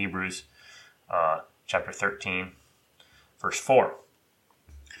go to Hebrews chapter 13, verse 4.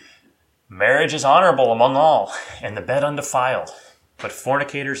 Marriage is honorable among all, and the bed undefiled. But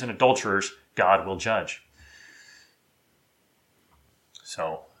fornicators and adulterers God will judge.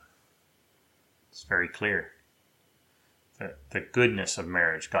 So, it's very clear. The goodness of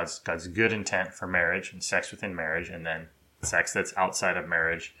marriage, God's good intent for marriage and sex within marriage, and then sex that's outside of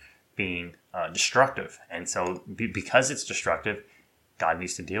marriage being destructive. And so because it's destructive, God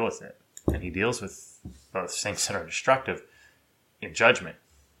needs to deal with it. And he deals with those things that are destructive in judgment.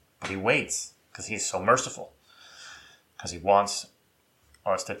 But he waits because he's so merciful. Because he wants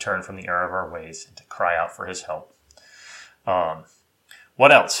us to turn from the error of our ways and to cry out for his help.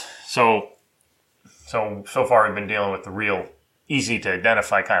 What else? So far we've been dealing with the real easy to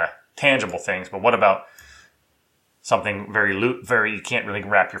identify kind of tangible things, but what about something very you can't really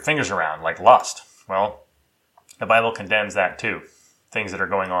wrap your fingers around, like lust? Well, the Bible condemns that too. Things that are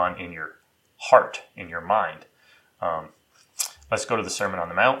going on in your heart, in your mind. Let's go to the Sermon on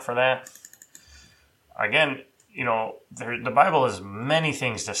the Mount for that. Again, the Bible has many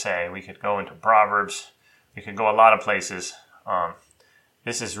things to say. We could go into Proverbs. We could go a lot of places.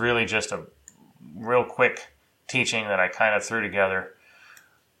 This is really just a real quick teaching that I kind of threw together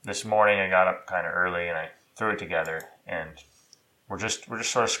this morning. I got up kind of early and I threw it together, and we're just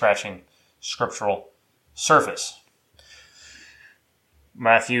sort of scratching scriptural surface.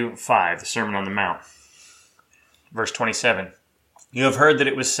 Matthew 5, the Sermon on the Mount, verse 27. You have heard that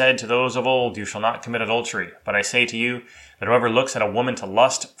it was said to those of old, you shall not commit adultery. But I say to you that whoever looks at a woman to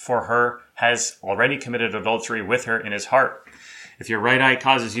lust for her has already committed adultery with her in his heart. If your right eye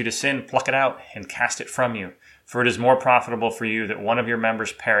causes you to sin, pluck it out and cast it from you. For it is more profitable for you that one of your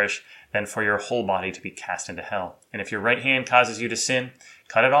members perish than for your whole body to be cast into hell. And if your right hand causes you to sin,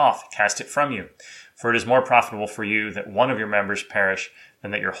 cut it off, cast it from you. For it is more profitable for you that one of your members perish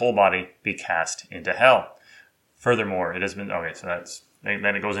than that your whole body be cast into hell. Furthermore, it has been... Okay, so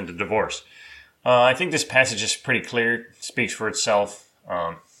then it goes into divorce. I think this passage is pretty clear. It speaks for itself.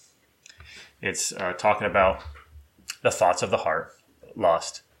 It's talking about the thoughts of the heart,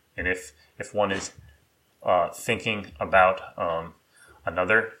 lust. And if one is thinking about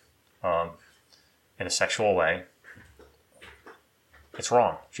another in a sexual way, it's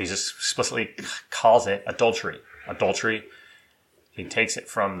wrong. Jesus explicitly calls it adultery. Adultery, he takes it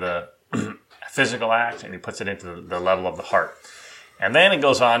from the physical act and he puts it into the level of the heart. And then it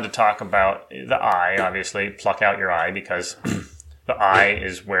goes on to talk about the eye, obviously. Pluck out your eye, because the eye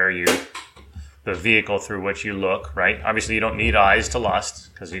is where the vehicle through which you look, right? Obviously, you don't need eyes to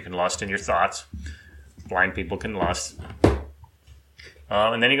lust, because you can lust in your thoughts. Blind people can lust.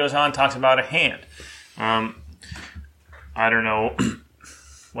 And then he goes on and talks about a hand. I don't know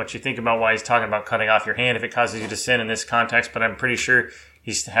what you think about why he's talking about cutting off your hand if it causes you to sin in this context, but I'm pretty sure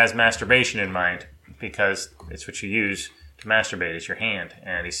he has masturbation in mind, because it's what you use to masturbate. It's your hand.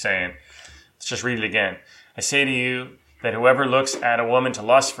 And he's saying, let's just read it again. I say to you that whoever looks at a woman to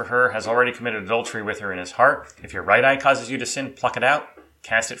lust for her has already committed adultery with her in his heart. If your right eye causes you to sin, pluck it out,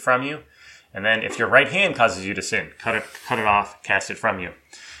 cast it from you. And then if your right hand causes you to sin, cut it off, cast it from you.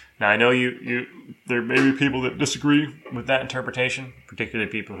 Now, I know there may be people that disagree with that interpretation,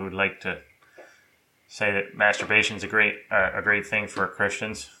 particularly people who would like to say that masturbation is a great thing for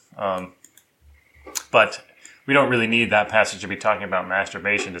Christians. But we don't really need that passage to be talking about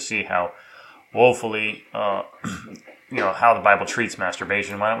masturbation to see how woefully, how the Bible treats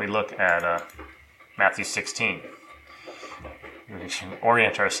masturbation. Why don't we look at Matthew 16? We can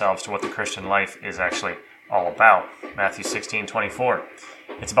orient ourselves to what the Christian life is actually all about. Matthew 16:24.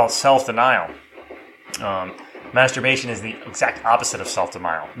 It's about self-denial. Masturbation is the exact opposite of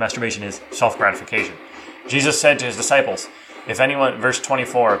self-denial. Masturbation is self-gratification. Jesus said to his disciples, verse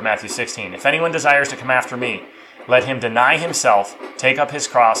 24 of Matthew 16, if anyone desires to come after me, let him deny himself, take up his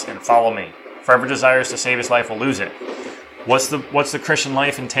cross, and follow me. For whoever desires to save his life will lose it. What's the Christian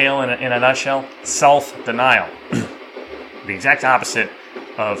life entail in a nutshell? Self-denial. The exact opposite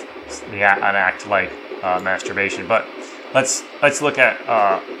of an act like masturbation. But let's look at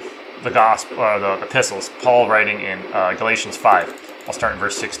the gospel, the epistles. Paul writing in Galatians 5. I'll start in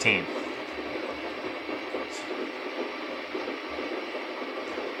verse 16.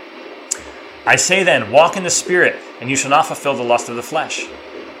 I say then, walk in the Spirit, and you shall not fulfill the lust of the flesh.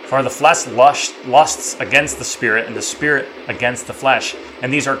 For the flesh lusts against the Spirit, and the Spirit against the flesh.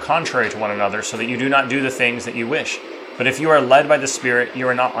 And these are contrary to one another, so that you do not do the things that you wish. But if you are led by the Spirit, you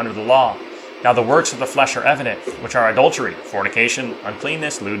are not under the law. Now the works of the flesh are evident, which are adultery, fornication,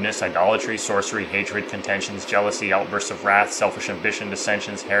 uncleanness, lewdness, idolatry, sorcery, hatred, contentions, jealousy, outbursts of wrath, selfish ambition,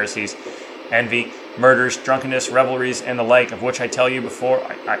 dissensions, heresies, envy, murders, drunkenness, revelries, and the like, of which I tell you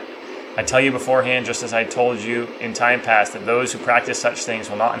beforehand, just as I told you in time past, that those who practice such things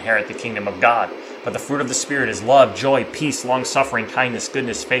will not inherit the kingdom of God. But the fruit of the Spirit is love, joy, peace, long-suffering, kindness,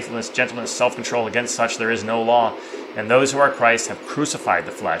 goodness, faithfulness, gentleness, self-control. Against such there is no law. And those who are Christ have crucified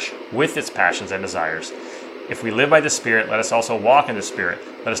the flesh with its passions and desires. If we live by the Spirit, let us also walk in the Spirit.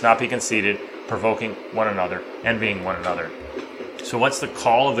 Let us not be conceited, provoking one another, envying one another. So what's the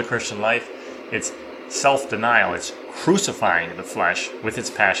call of the Christian life? It's self-denial. It's crucifying the flesh with its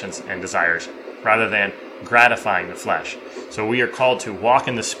passions and desires rather than gratifying the flesh. So we are called to walk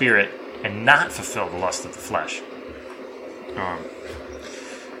in the Spirit and not fulfill the lust of the flesh.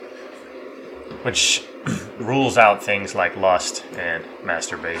 Which rules out things like lust and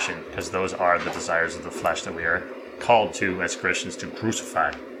masturbation, because those are the desires of the flesh that we are called to as Christians to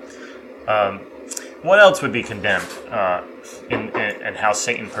crucify. What else would be condemned in how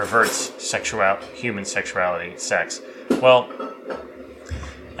Satan perverts human sexuality, sex? Well,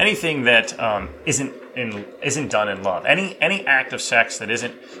 anything that isn't done in love. Any act of sex that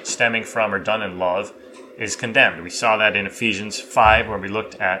isn't stemming from or done in love is condemned. We saw that in Ephesians 5, where we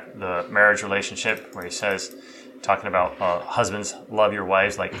looked at the marriage relationship, where he says, talking about husbands, love your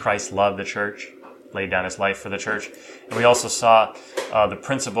wives like Christ loved the church, laid down his life for the church. And we also saw the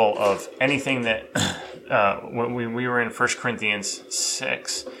principle of anything that, when we were in 1 Corinthians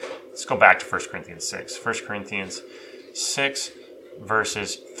 6, let's go back to 1 Corinthians 6. 1 Corinthians 6,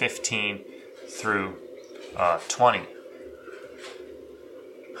 verses 15 through 20.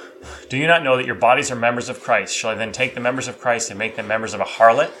 Do you not know that your bodies are members of Christ? Shall I then take the members of Christ and make them members of a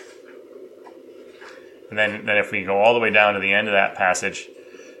harlot? And then if we go all the way down to the end of that passage,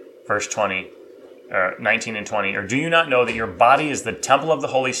 verse 19 and 20, or do you not know that your body is the temple of the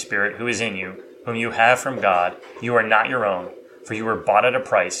Holy Spirit who is in you, whom you have from God? You are not your own, for you were bought at a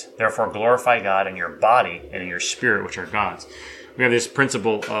price. Therefore glorify God in your body and in your spirit, which are God's. We have this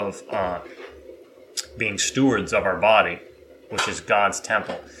principle of being stewards of our body, which is God's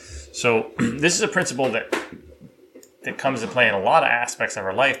temple. So this is a principle that comes into play in a lot of aspects of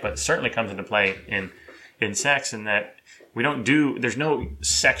our life, but certainly comes into play in sex, in that there's no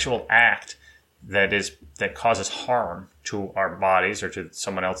sexual act that causes harm to our bodies or to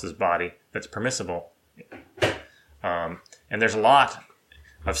someone else's body that's permissible. And there's a lot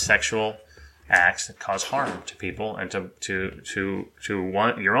of sexual acts that cause harm to people and to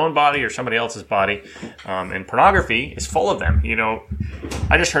your own body or somebody else's body. And pornography is full of them.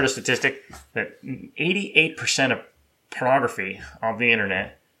 I just heard a statistic that 88% of pornography on the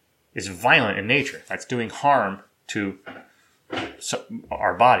internet is violent in nature. That's doing harm to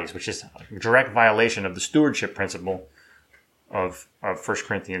our bodies, which is a direct violation of the stewardship principle of 1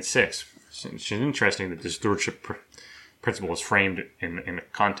 Corinthians 6. It's interesting that the stewardship principle is framed in the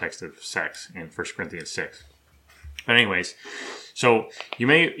context of sex in 1 Corinthians 6. But anyways, so you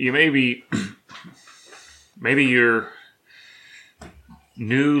may be maybe you're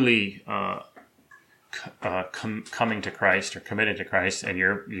newly coming to Christ or committed to Christ, and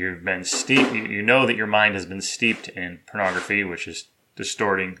you've been steeped. You know that your mind has been steeped in pornography, which is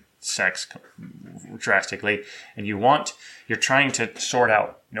distorting sex drastically, and you're trying to sort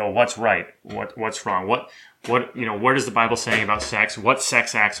out, what's right, what's wrong, what does the Bible say about sex? What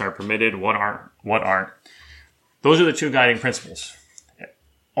sex acts are permitted? What aren't? Those are the two guiding principles.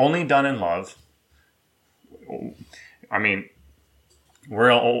 Only done in love. I mean,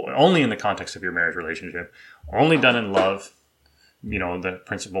 we're only in the context of your marriage relationship. Only done in love. The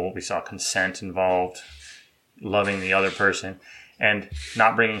principle, we saw consent involved, loving the other person, and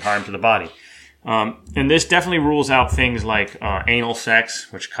not bringing harm to the body. And this definitely rules out things like anal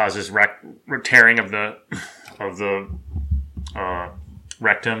sex, which causes tearing of the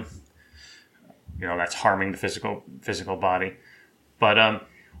rectum. That's harming the physical body. But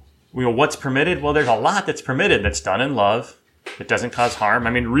what's permitted? Well, there's a lot that's permitted that's done in love. It doesn't cause harm.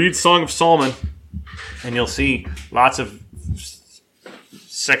 I mean, read Song of Solomon, and you'll see lots of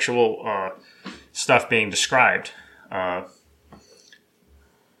sexual stuff being described.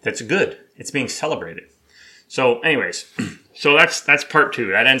 That's good. It's being celebrated. So, anyways, so that's part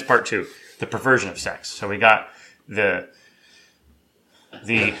 2. That ends part 2, the perversion of sex. So we got the.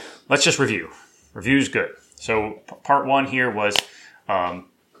 Let's just review. Review's good. So part 1 here was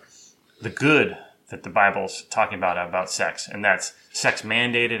the good that the Bible's talking about sex, and that's sex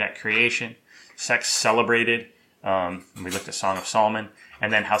mandated at creation, sex celebrated. We looked at Song of Solomon,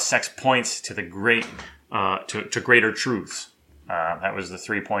 and then how sex points to the to greater truths. That was the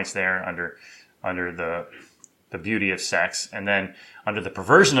 3 points there under the beauty of sex, and then under the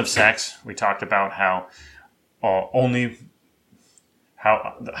perversion of sex, we talked about how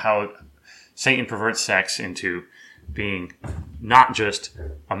Satan perverts sex into being not just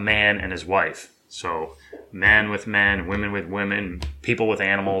a man and his wife. So man with men, women with women, people with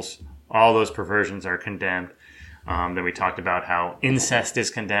animals, all those perversions are condemned. Then we talked about how incest is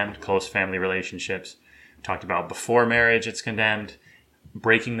condemned, close family relationships. We talked about before marriage, it's condemned.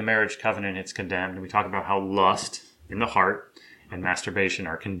 Breaking the marriage covenant, it's condemned. And we talked about how lust in the heart and masturbation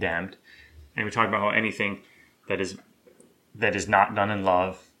are condemned. And we talked about how anything that is that is not done in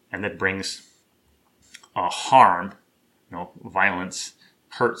love and that brings harm, violence,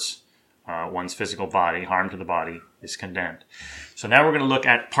 hurts one's physical body, harm to the body, is condemned. So now we're going to look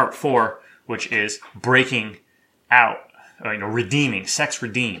at part 4, which is breaking out, redeeming, sex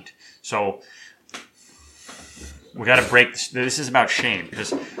redeemed. So we got to break this. This is about shame,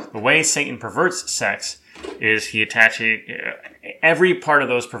 because the way Satan perverts sex is he attaches every part of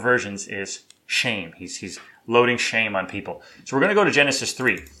those perversions is shame. He's loading shame on people. So we're going to go to Genesis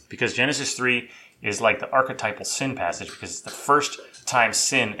 3, because Genesis 3 is like the archetypal sin passage, because it's the first time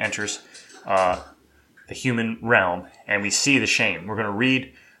sin enters the human realm, and we see the shame. We're going to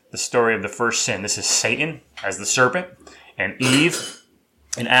read the story of the first sin. This is Satan as the serpent, and Eve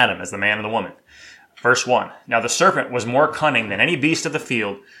and Adam as the man and the woman. Verse 1. Now the serpent was more cunning than any beast of the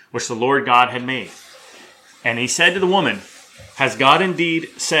field which the Lord God had made. And he said to the woman, has God indeed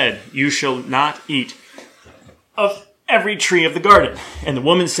said, you shall not eat of every tree of the garden? And the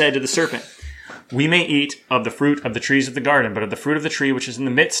woman said to the serpent, we may eat of the fruit of the trees of the garden, but of the fruit of the tree which is in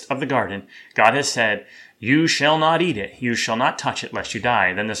the midst of the garden, God has said, you shall not eat it, you shall not touch it, lest you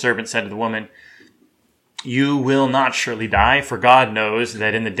die. Then the serpent said to the woman, you will not surely die, for God knows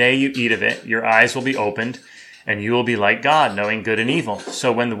that in the day you eat of it, your eyes will be opened, and you will be like God, knowing good and evil.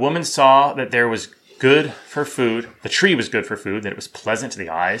 So when the woman saw that there was good for food, the tree was good for food, that it was pleasant to the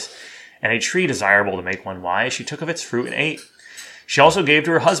eyes, and a tree desirable to make one wise, she took of its fruit and ate. She also gave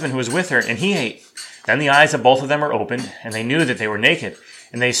to her husband who was with her, and he ate. Then the eyes of both of them were opened, and they knew that they were naked.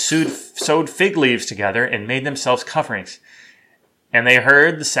 And they sewed fig leaves together and made themselves coverings. And they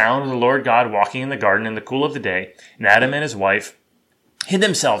heard the sound of the Lord God walking in the garden in the cool of the day. And Adam and his wife hid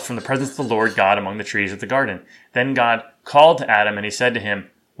themselves from the presence of the Lord God among the trees of the garden. Then God called to Adam, and he said to him,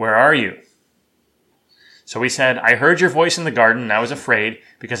 where are you? So he said, I heard your voice in the garden, and I was afraid,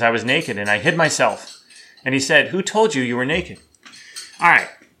 because I was naked, and I hid myself. And he said, who told you you were naked? All right.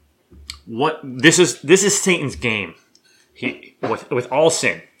 This is Satan's game. With all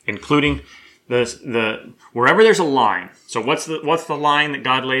sin, including the wherever there's a line. So what's the line that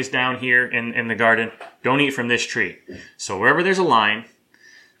God lays down here in the garden? Don't eat from this tree. So wherever there's a line,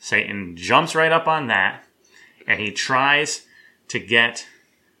 Satan jumps right up on that, and he tries to get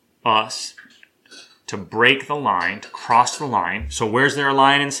us to break the line, to cross the line. So where's there a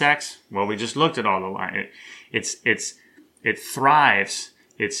line in sex? Well, we just looked at all the line. It thrives.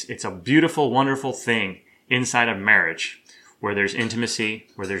 It's a beautiful, wonderful thing inside of marriage, where there's intimacy,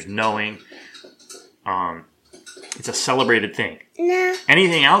 where there's knowing. It's a celebrated thing. No.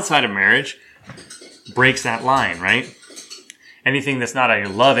 Anything outside of marriage breaks that line, right? Anything that's not a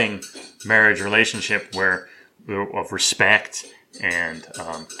loving marriage relationship of respect and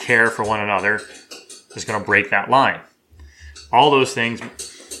care for one another is going to break that line. All those things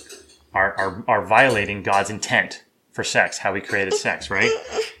are violating God's intent for sex, how he created sex, right?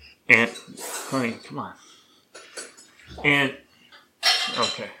 And, honey, come on. And,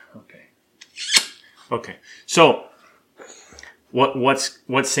 okay. So,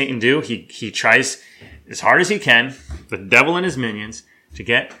 what's Satan do? He tries as hard as he can, the devil and his minions, to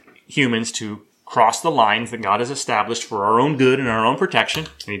get humans to cross the lines that God has established for our own good and our own protection.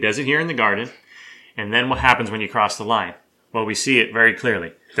 And he does it here in the garden. And then what happens when you cross the line? Well, we see it very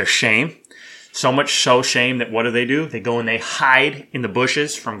clearly. There's shame. So much so shame that what do? They go and they hide in the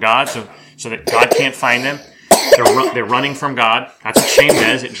bushes from God so that God can't find them. They're running from God. That's what shame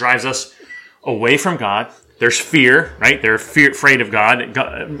does. It drives us away from God. There's fear, right? They're afraid of God.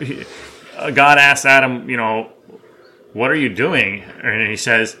 God asks Adam, what are you doing? And he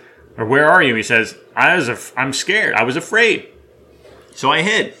says, or where are you? He says, I'm scared. I was afraid. So I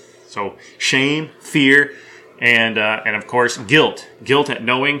hid. So shame, fear, and of course guilt. Guilt at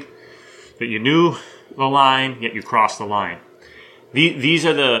knowing that you knew the line, yet you crossed the line. These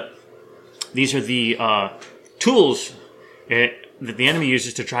are the tools that the enemy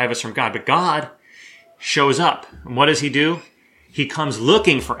uses to drive us from God. But God shows up. And what does he do? He comes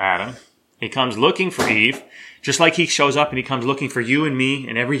looking for Adam. He comes looking for Eve. Just like he shows up and he comes looking for you and me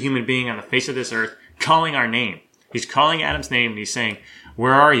and every human being on the face of this earth, calling our name. He's calling Adam's name and he's saying,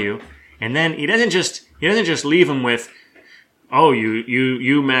 where are you? And then he doesn't just leave him with, oh,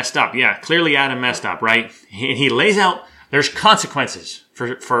 you messed up. Yeah, clearly Adam messed up, right? He lays out, there's consequences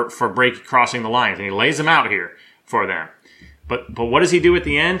for crossing the lines, and he lays them out here for them. But what does he do at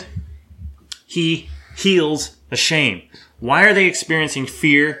the end? He heals the shame. Why are they experiencing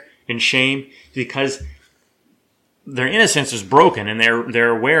fear and shame? Because their innocence is broken, and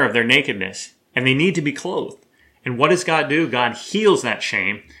they're aware of their nakedness, and they need to be clothed. And what does God do? God heals that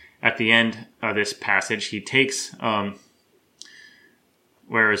shame at the end of this passage. He takes,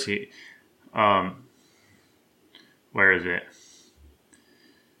 where is he? Where is it?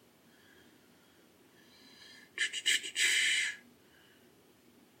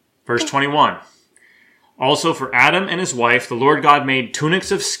 Verse 21. Also for Adam and his wife, the Lord God made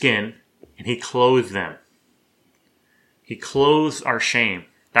tunics of skin, and he clothed them. He clothes our shame.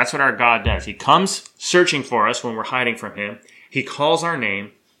 That's what our God does. He comes searching for us when we're hiding from him. He calls our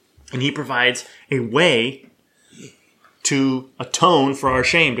name, and he provides a way to atone for our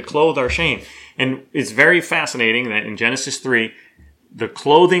shame, to clothe our shame. And it's very fascinating that in Genesis 3, the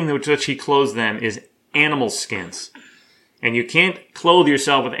clothing with which he clothes them is animal skins. And you can't clothe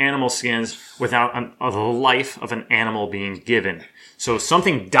yourself with animal skins without the life of an animal being given. So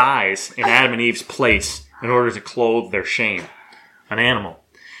something dies in Adam and Eve's place in order to clothe their shame. An animal.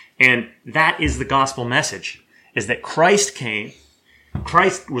 And that is the gospel message, is that Christ came,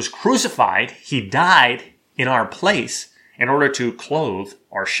 Christ was crucified, he died in our place in order to clothe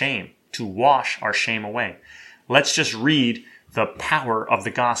our shame, to wash our shame away. Let's just read the power of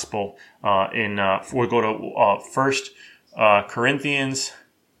the gospel we'll go to 1 Corinthians,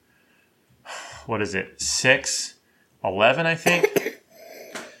 6:11, I think?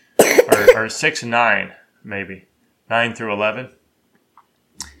 or 6:9, maybe. 9 through 11.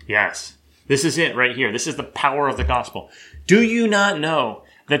 Yes. This is it right here. This is the power of the gospel. Do you not know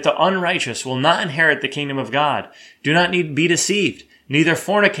that the unrighteous will not inherit the kingdom of God? Do not need to be deceived. Neither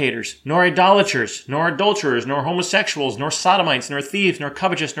fornicators, nor idolaters, nor adulterers, nor homosexuals, nor sodomites, nor thieves, nor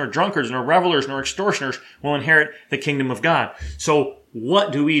covetous, nor drunkards, nor revelers, nor extortioners will inherit the kingdom of God. So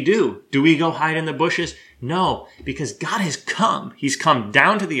what do? Do we go hide in the bushes? No, because God has come. He's come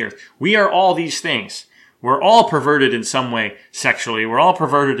down to the earth. We are all these things. We're all perverted in some way sexually. We're all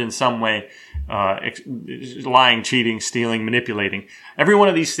perverted in some way, lying, cheating, stealing, manipulating. Every one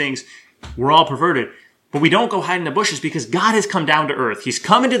of these things, we're all perverted. But we don't go hide in the bushes because God has come down to earth. He's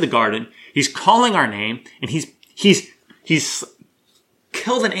come into the garden. He's calling our name, and he's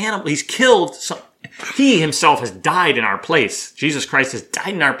killed an animal. He's killed some. He himself has died in our place. Jesus Christ has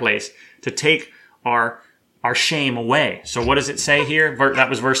died in our place to take our shame away. So what does it say here? That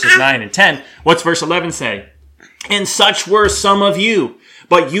was verses 9 and 10. What's verse 11 say? And such were some of you,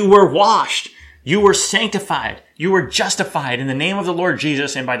 but you were washed, you were sanctified, you were justified in the name of the Lord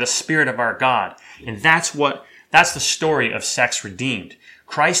Jesus and by the Spirit of our God. And that's the story of Sex Redeemed.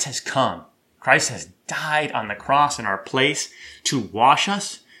 Christ has come. Christ has died on the cross in our place to wash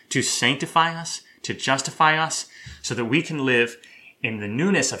us, to sanctify us, to justify us, so that we can live in the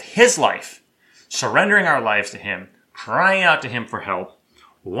newness of his life, surrendering our lives to him, crying out to him for help,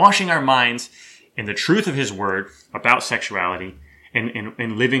 washing our minds in the truth of his word about sexuality,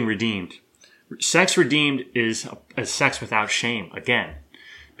 and living redeemed. Sex redeemed is a sex without shame, again,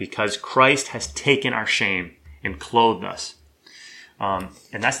 because Christ has taken our shame and clothed us. And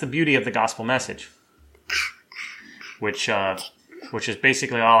that's the beauty of the gospel message, which is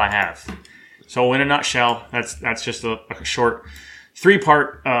basically all I have. So in a nutshell, that's just a short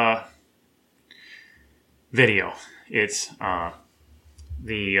 3-part video. It's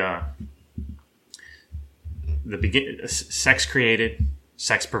sex created,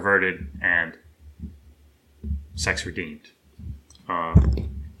 sex perverted, and sex redeemed.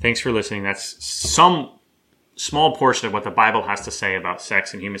 Thanks for listening. That's some small portion of what the Bible has to say about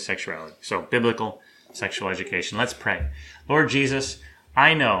sex and human sexuality. So biblical sexual education. Let's pray. Lord Jesus,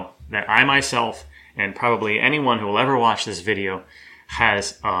 I know that I myself and probably anyone who will ever watch this video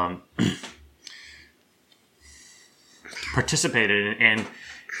has participated in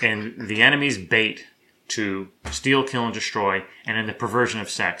the enemy's bait to steal, kill, and destroy, and in the perversion of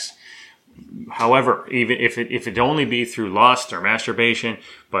sex. However, even if it only be through lust or masturbation,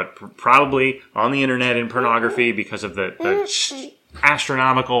 but probably on the internet and pornography because of the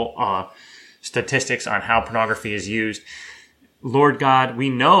astronomical statistics on how pornography is used. Lord God, we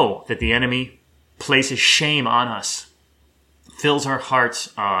know that the enemy places shame on us, fills our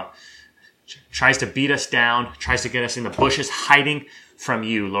hearts, tries to beat us down, tries to get us in the bushes, hiding from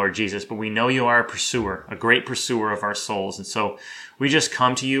you, Lord Jesus. But we know you are a pursuer, a great pursuer of our souls. And so we just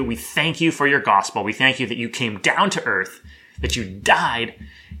come to you. We thank you for your gospel. We thank you that you came down to earth, that you died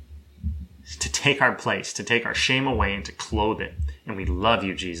to take our place, to take our shame away and to clothe it. And we love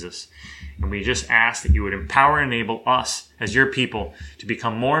you, Jesus. And we just ask that you would empower and enable us as your people to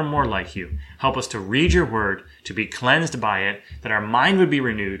become more and more like you. Help us to read your word, to be cleansed by it, that our mind would be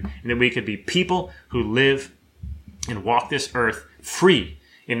renewed, and that we could be people who live and walk this earth free,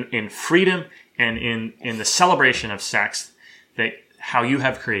 in freedom and in the celebration of sex, that how you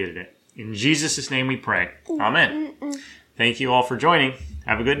have created it. In Jesus' name we pray. Amen. Thank you all for joining.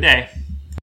 Have a good day.